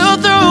loving you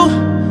through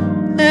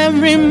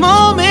every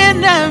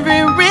moment,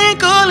 every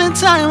wrinkle in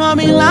time. I'll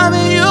be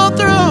loving you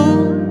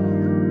through.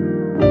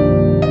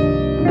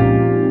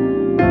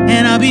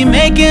 And I'll be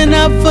making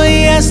up for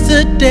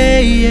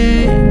yesterday,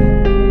 yeah.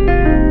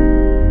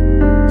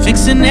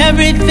 Fixing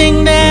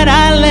everything that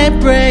I let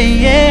break,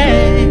 yeah.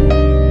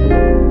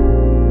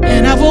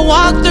 And I will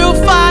walk through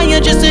fire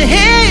just to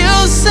hear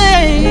you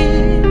say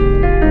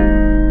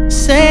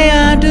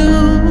I do.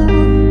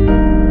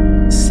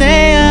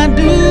 Say I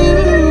do.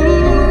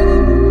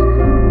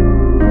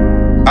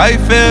 I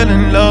fell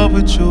in love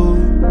with you.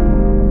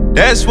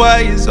 That's why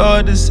it's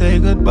hard to say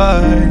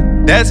goodbye.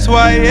 That's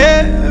why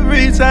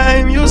every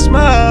time you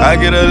smile, I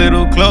get a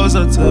little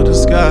closer to the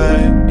sky.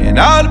 And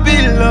I'll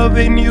be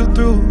loving you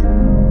through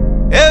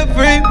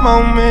every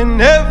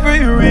moment, every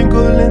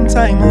wrinkle in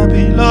time. I'll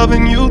be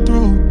loving you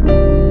through.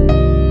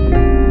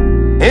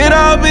 And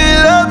I'll be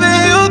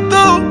loving you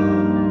through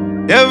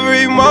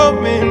every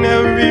moment,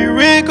 every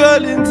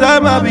wrinkle in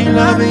time. I'll be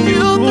loving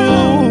you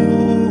through.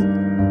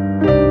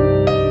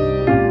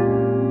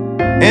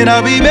 And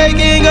I'll be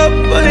making up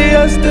for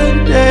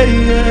yesterday,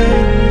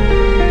 yeah.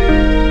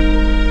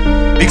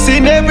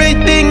 Fixing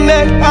everything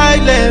that I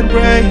let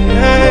break,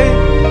 yeah.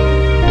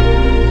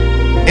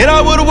 And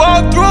I would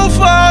walk through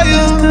fire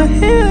just to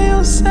hear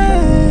you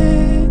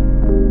say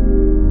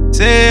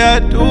I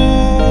do.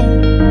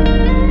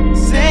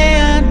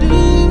 Say I do.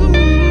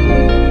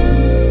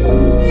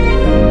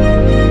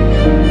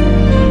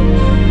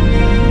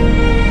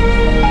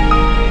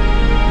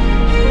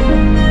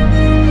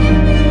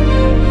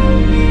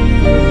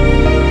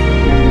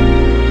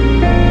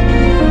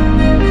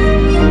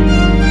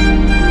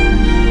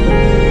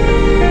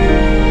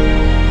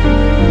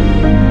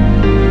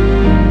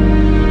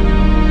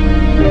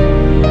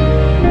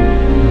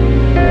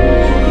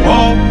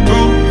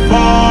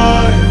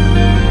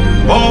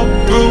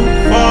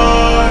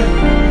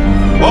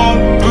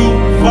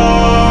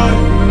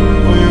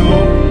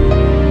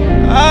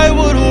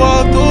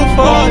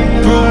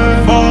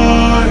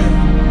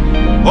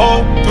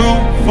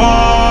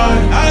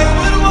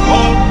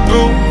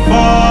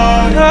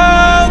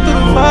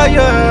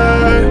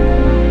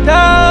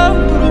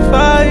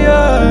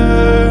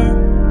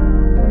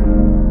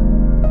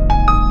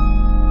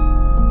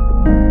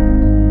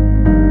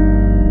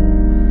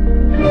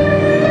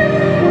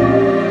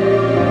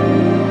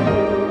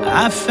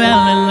 I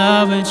fell in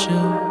love with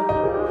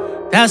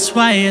you. That's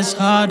why it's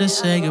hard to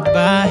say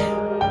goodbye.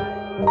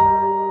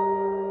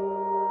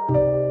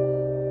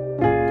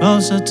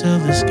 Closer to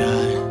the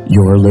sky.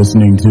 You're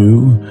listening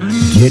to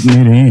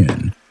Getting It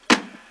In.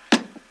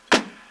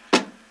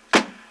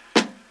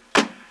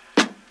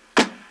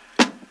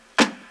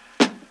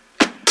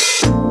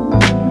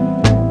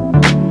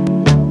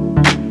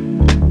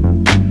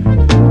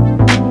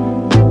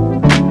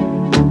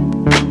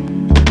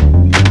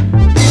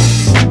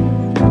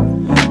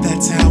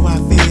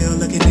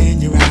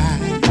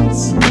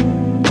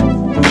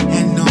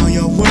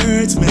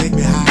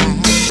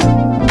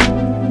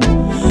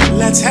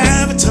 Let's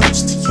have a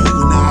toast to you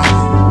and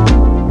I,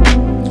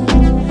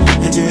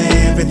 and to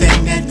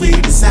everything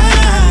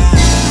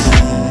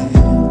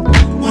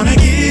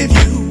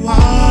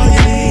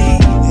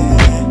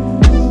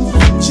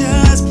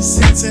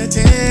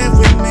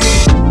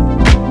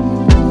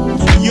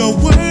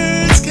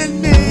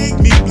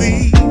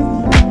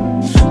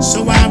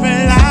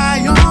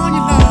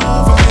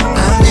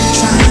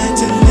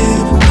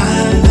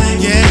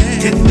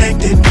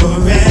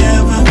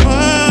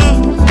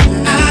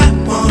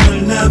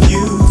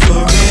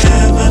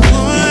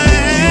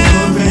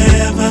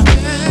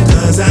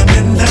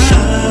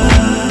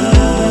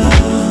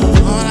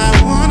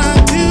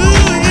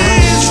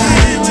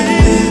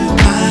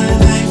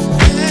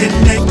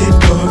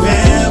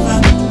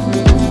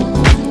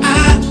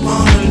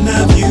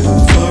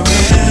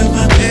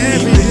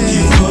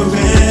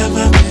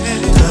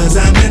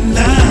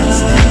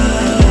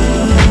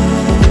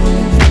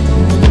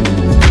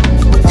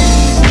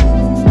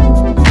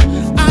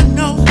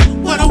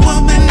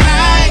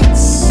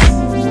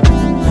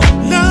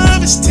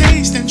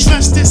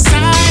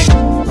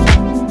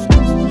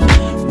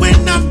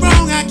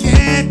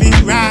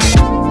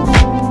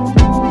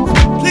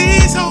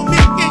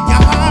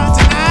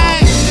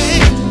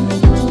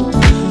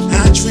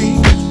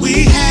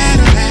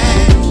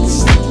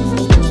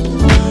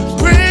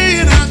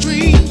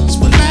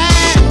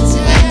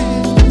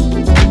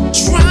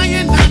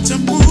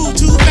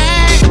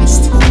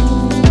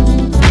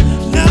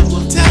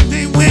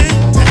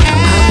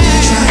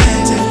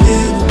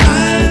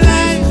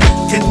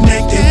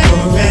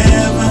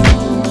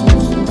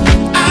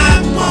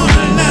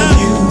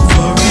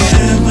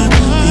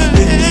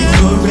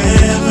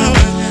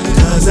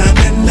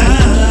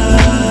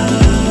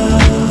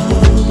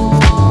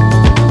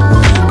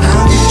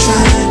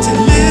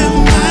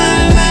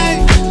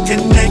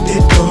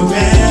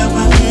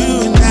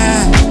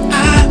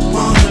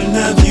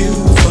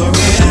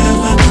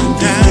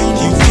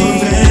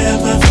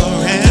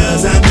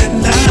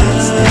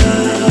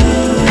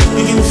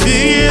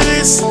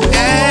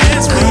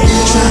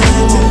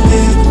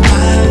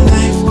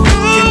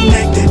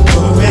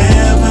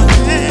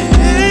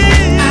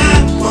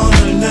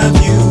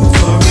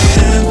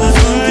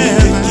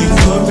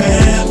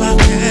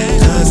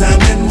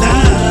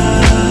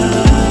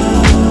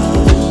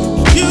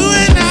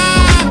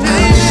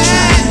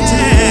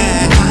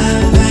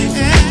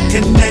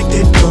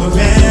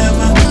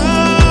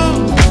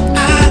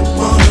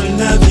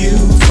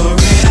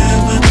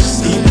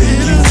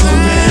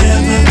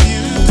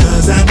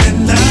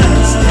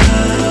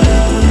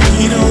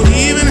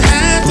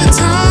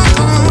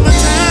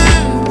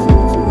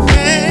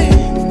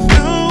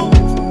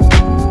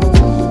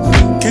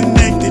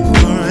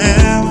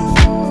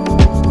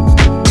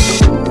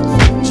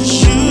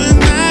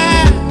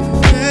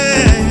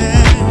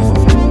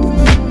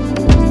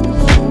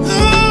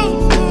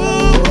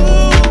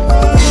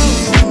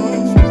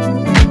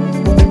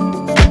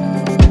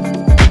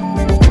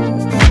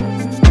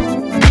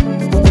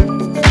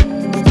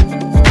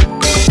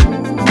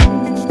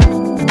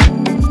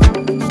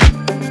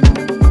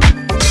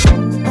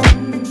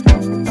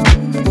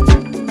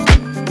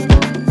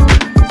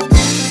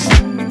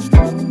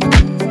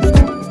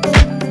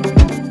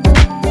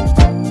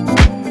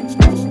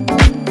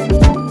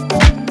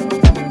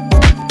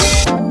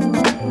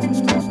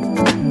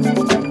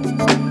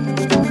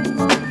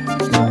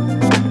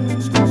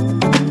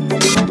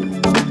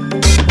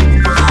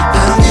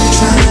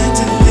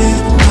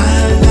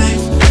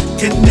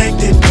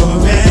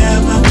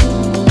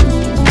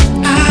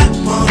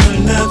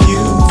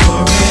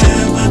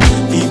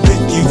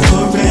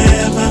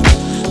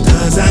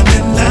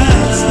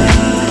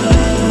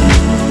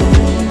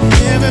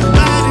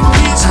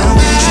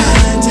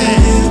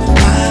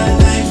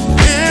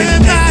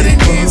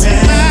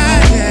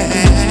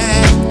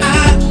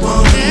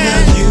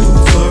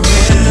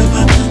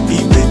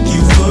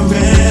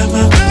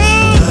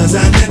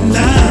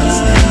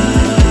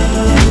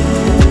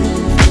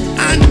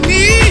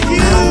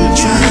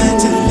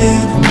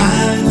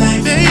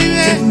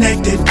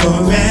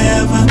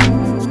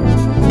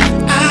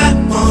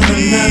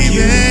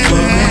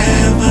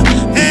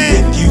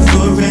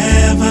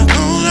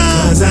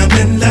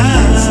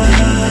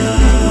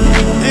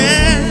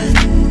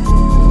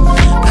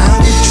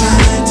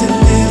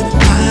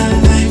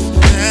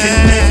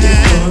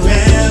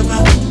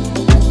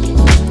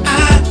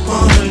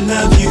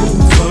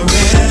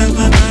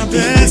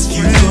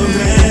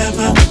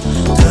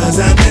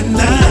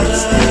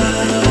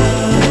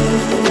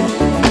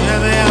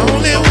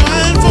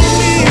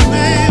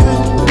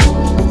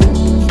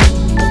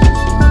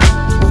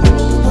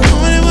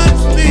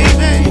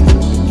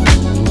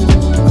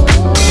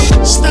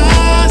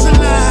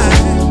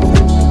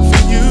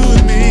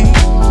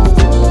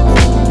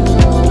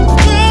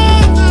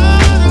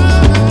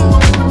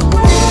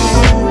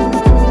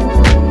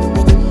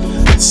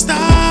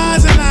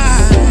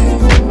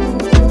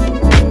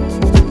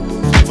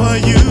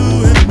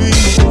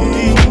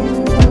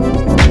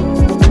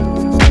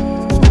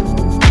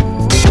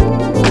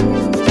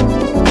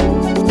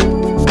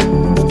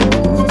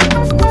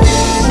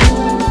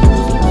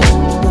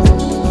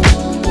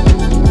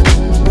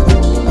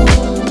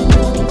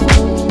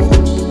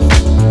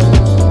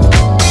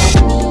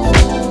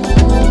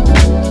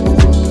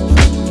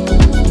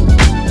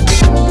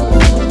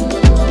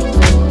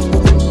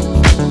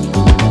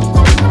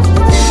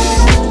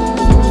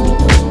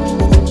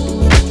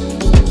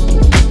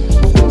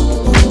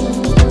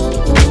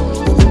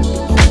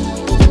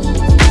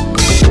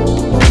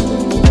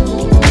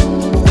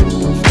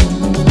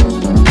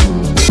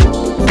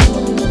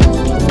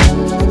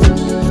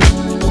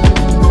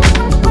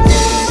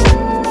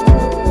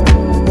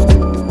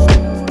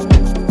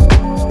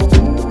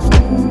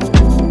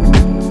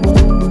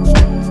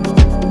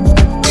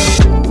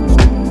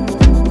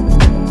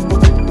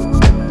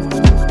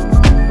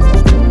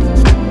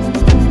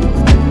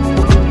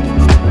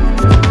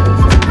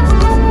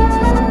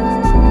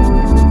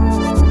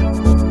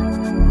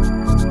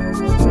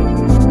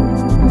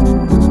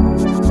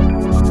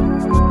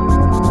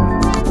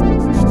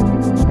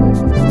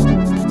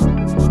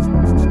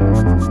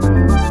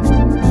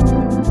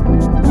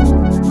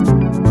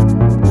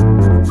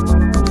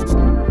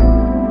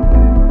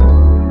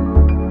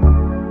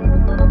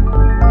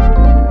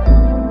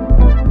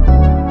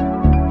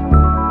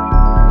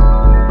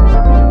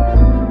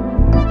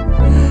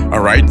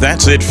right,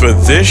 that's it for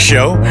this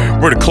show.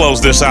 We're to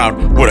close this out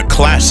with a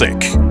classic.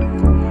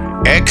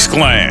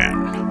 X-Clan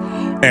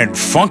and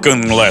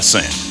Funkin'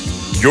 Lesson.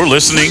 You're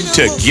listening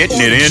to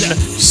Getting It In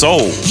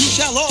Soul. You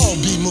shall all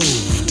be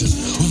moved.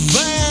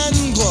 Van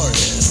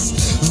Glorious.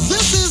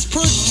 This is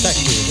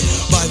protected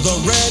by the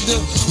red,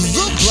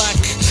 the black,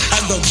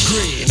 and the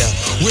green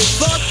with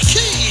the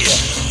key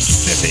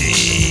city.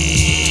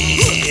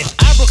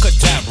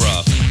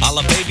 Abracadabra, a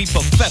la baby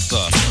professor.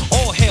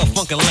 All hail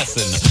Funkin'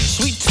 Lesson.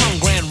 Sweet tongue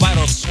grand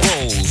writer of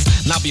scrolls.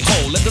 Now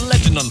behold, let the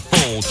legend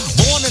unfold.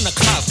 Born in a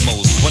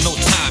cosmos where no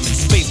time and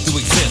space do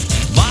exist.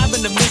 Vibe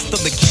in the midst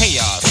of the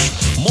chaos.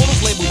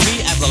 Mortals label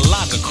me as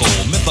illogical,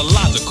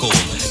 mythological.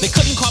 They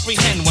couldn't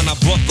comprehend when I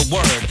brought the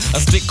word. A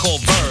stick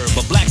called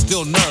verb, a black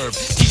steel nerve.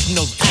 Teaching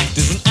those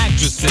actors and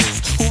actresses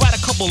who write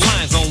a couple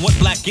lines on what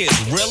black is.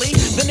 Really?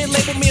 Then they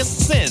label me a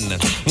sin.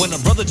 When a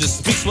brother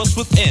just speaks what's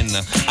within.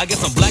 I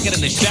guess I'm blacker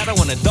than the shadow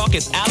in the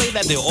darkest alley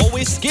that they're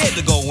always scared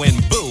to go in.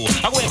 Boo.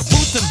 I wear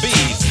boots and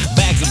beads,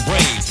 bags and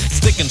braids,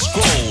 stick and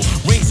scroll,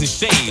 rings and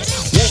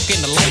shades. Walk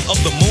in the light of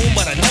the moon,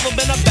 but I never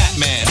been a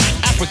Batman.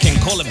 African,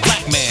 call it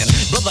black man.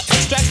 Brother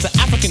extracts the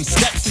African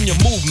steps in your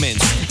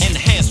movements.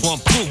 Enhance for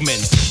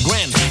improvements.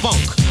 Grand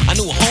funk, I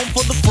knew a home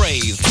for the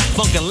phrase.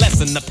 Funkin'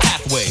 Lesson, the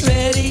pathway.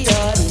 Ready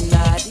or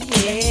not,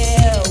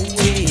 here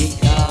we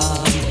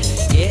come.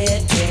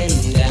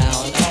 Getting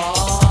down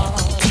on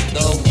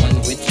the one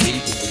which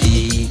we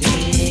believe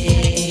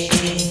in.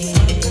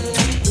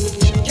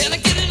 Can I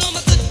get it on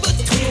my good foot?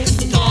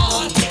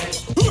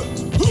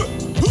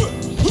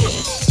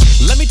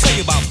 Let me tell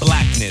you about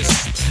blackness.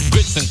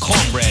 Grits and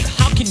cornbread,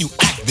 how can you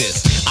act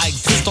this? I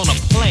exist on a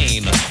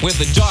plane where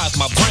the jar is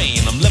my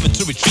brain. I'm living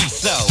to retrieve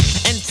cells.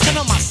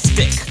 Antenna my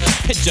stick,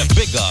 picture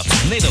bigger,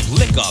 native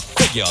liquor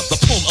figure. The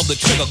pull of the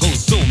trigger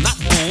goes zoom, not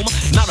boom.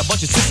 Not a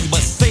bunch of sissies,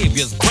 but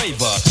saviors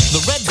braver.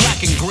 The red,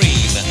 black, and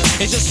green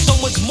is just so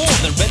much more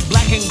than red,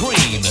 black, and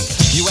green.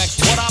 You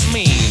ask what I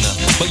mean,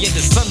 but yet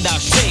the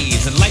sundown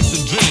shades and life's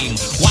a dream.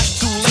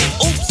 Watch too late,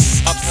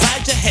 oops,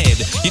 upside your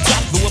head. You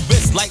drop through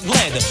abyss like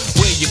lead.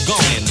 Where you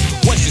going?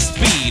 What's your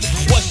speed?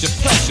 What's your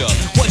pleasure?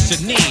 What's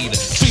your need?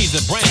 Trees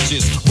and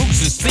branches,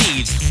 roots and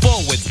seeds.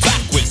 Forwards,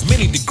 backwards,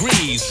 many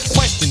degrees.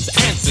 Questions,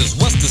 answers,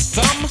 what's the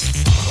sum?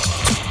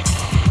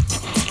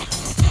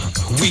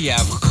 We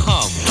have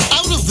come.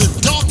 Out of the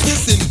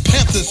darkness in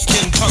panther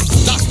skin comes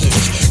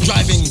doctors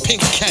driving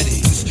pink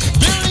caddies,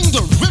 bearing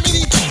the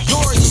remedy to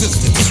your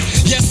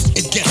existence. Yes,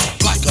 it gets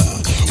blacker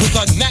with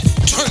a Nat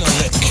Turner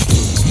lick.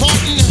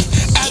 Martin,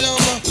 Adam,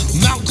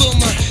 Malcolm,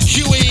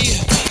 Huey,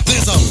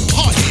 there's a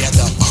party at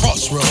the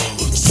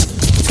crossroads.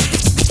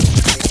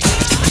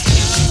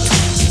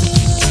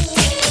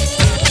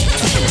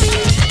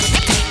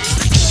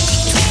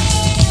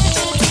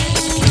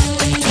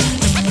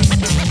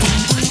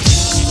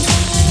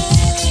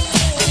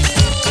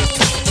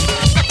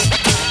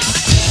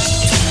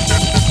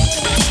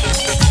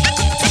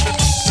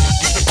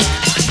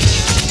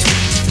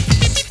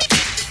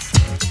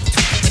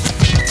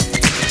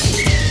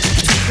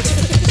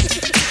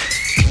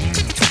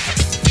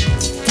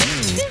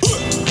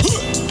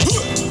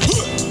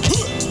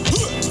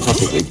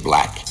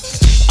 Black.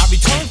 I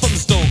returned from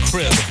the stone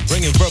crib,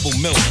 bringing verbal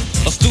milk,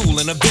 a stool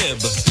and a bib.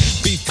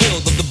 Be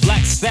filled of the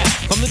black sap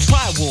from the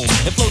tri-womb.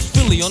 It flows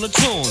freely on a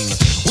tune.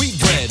 Wheat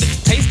bread,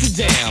 tasty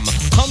jam.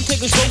 Come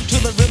take a stroke to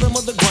the rhythm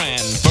of the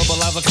grand.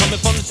 Verbalizer coming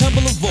from the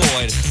temple of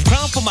void.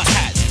 Crown for my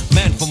hat,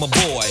 man for my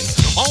boy.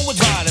 Onward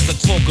ride as I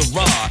talk a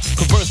raw.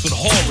 Converse with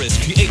Horus,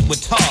 create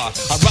with tar.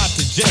 I ride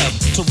to Jeb,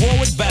 to roar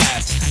with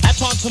bass.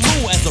 Aton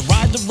Tamu as I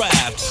ride the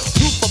raft.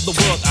 Roof of the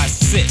world I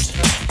sit,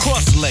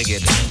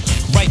 cross-legged.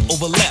 Right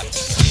over left,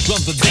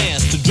 drums of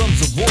dance to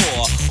drums of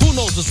war. Who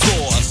knows the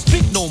score?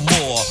 Speak no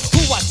more.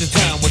 Who watches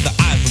down with the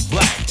eyes of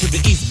black to the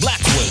east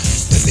blackwards?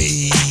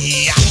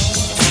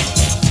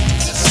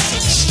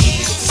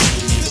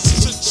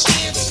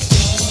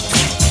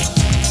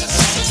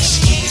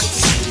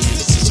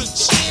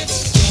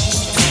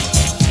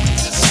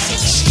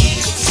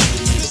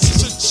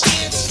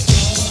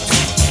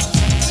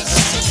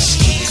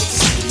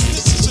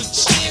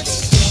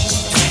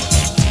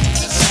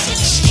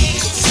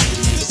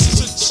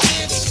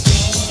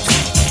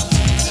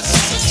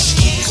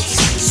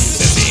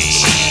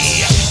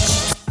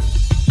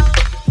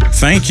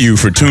 Thank you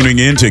for tuning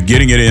in to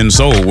Getting It In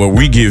Soul, where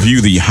we give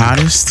you the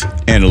hottest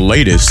and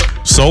latest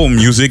soul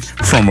music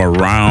from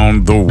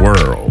around the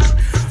world.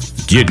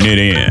 Getting it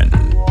in.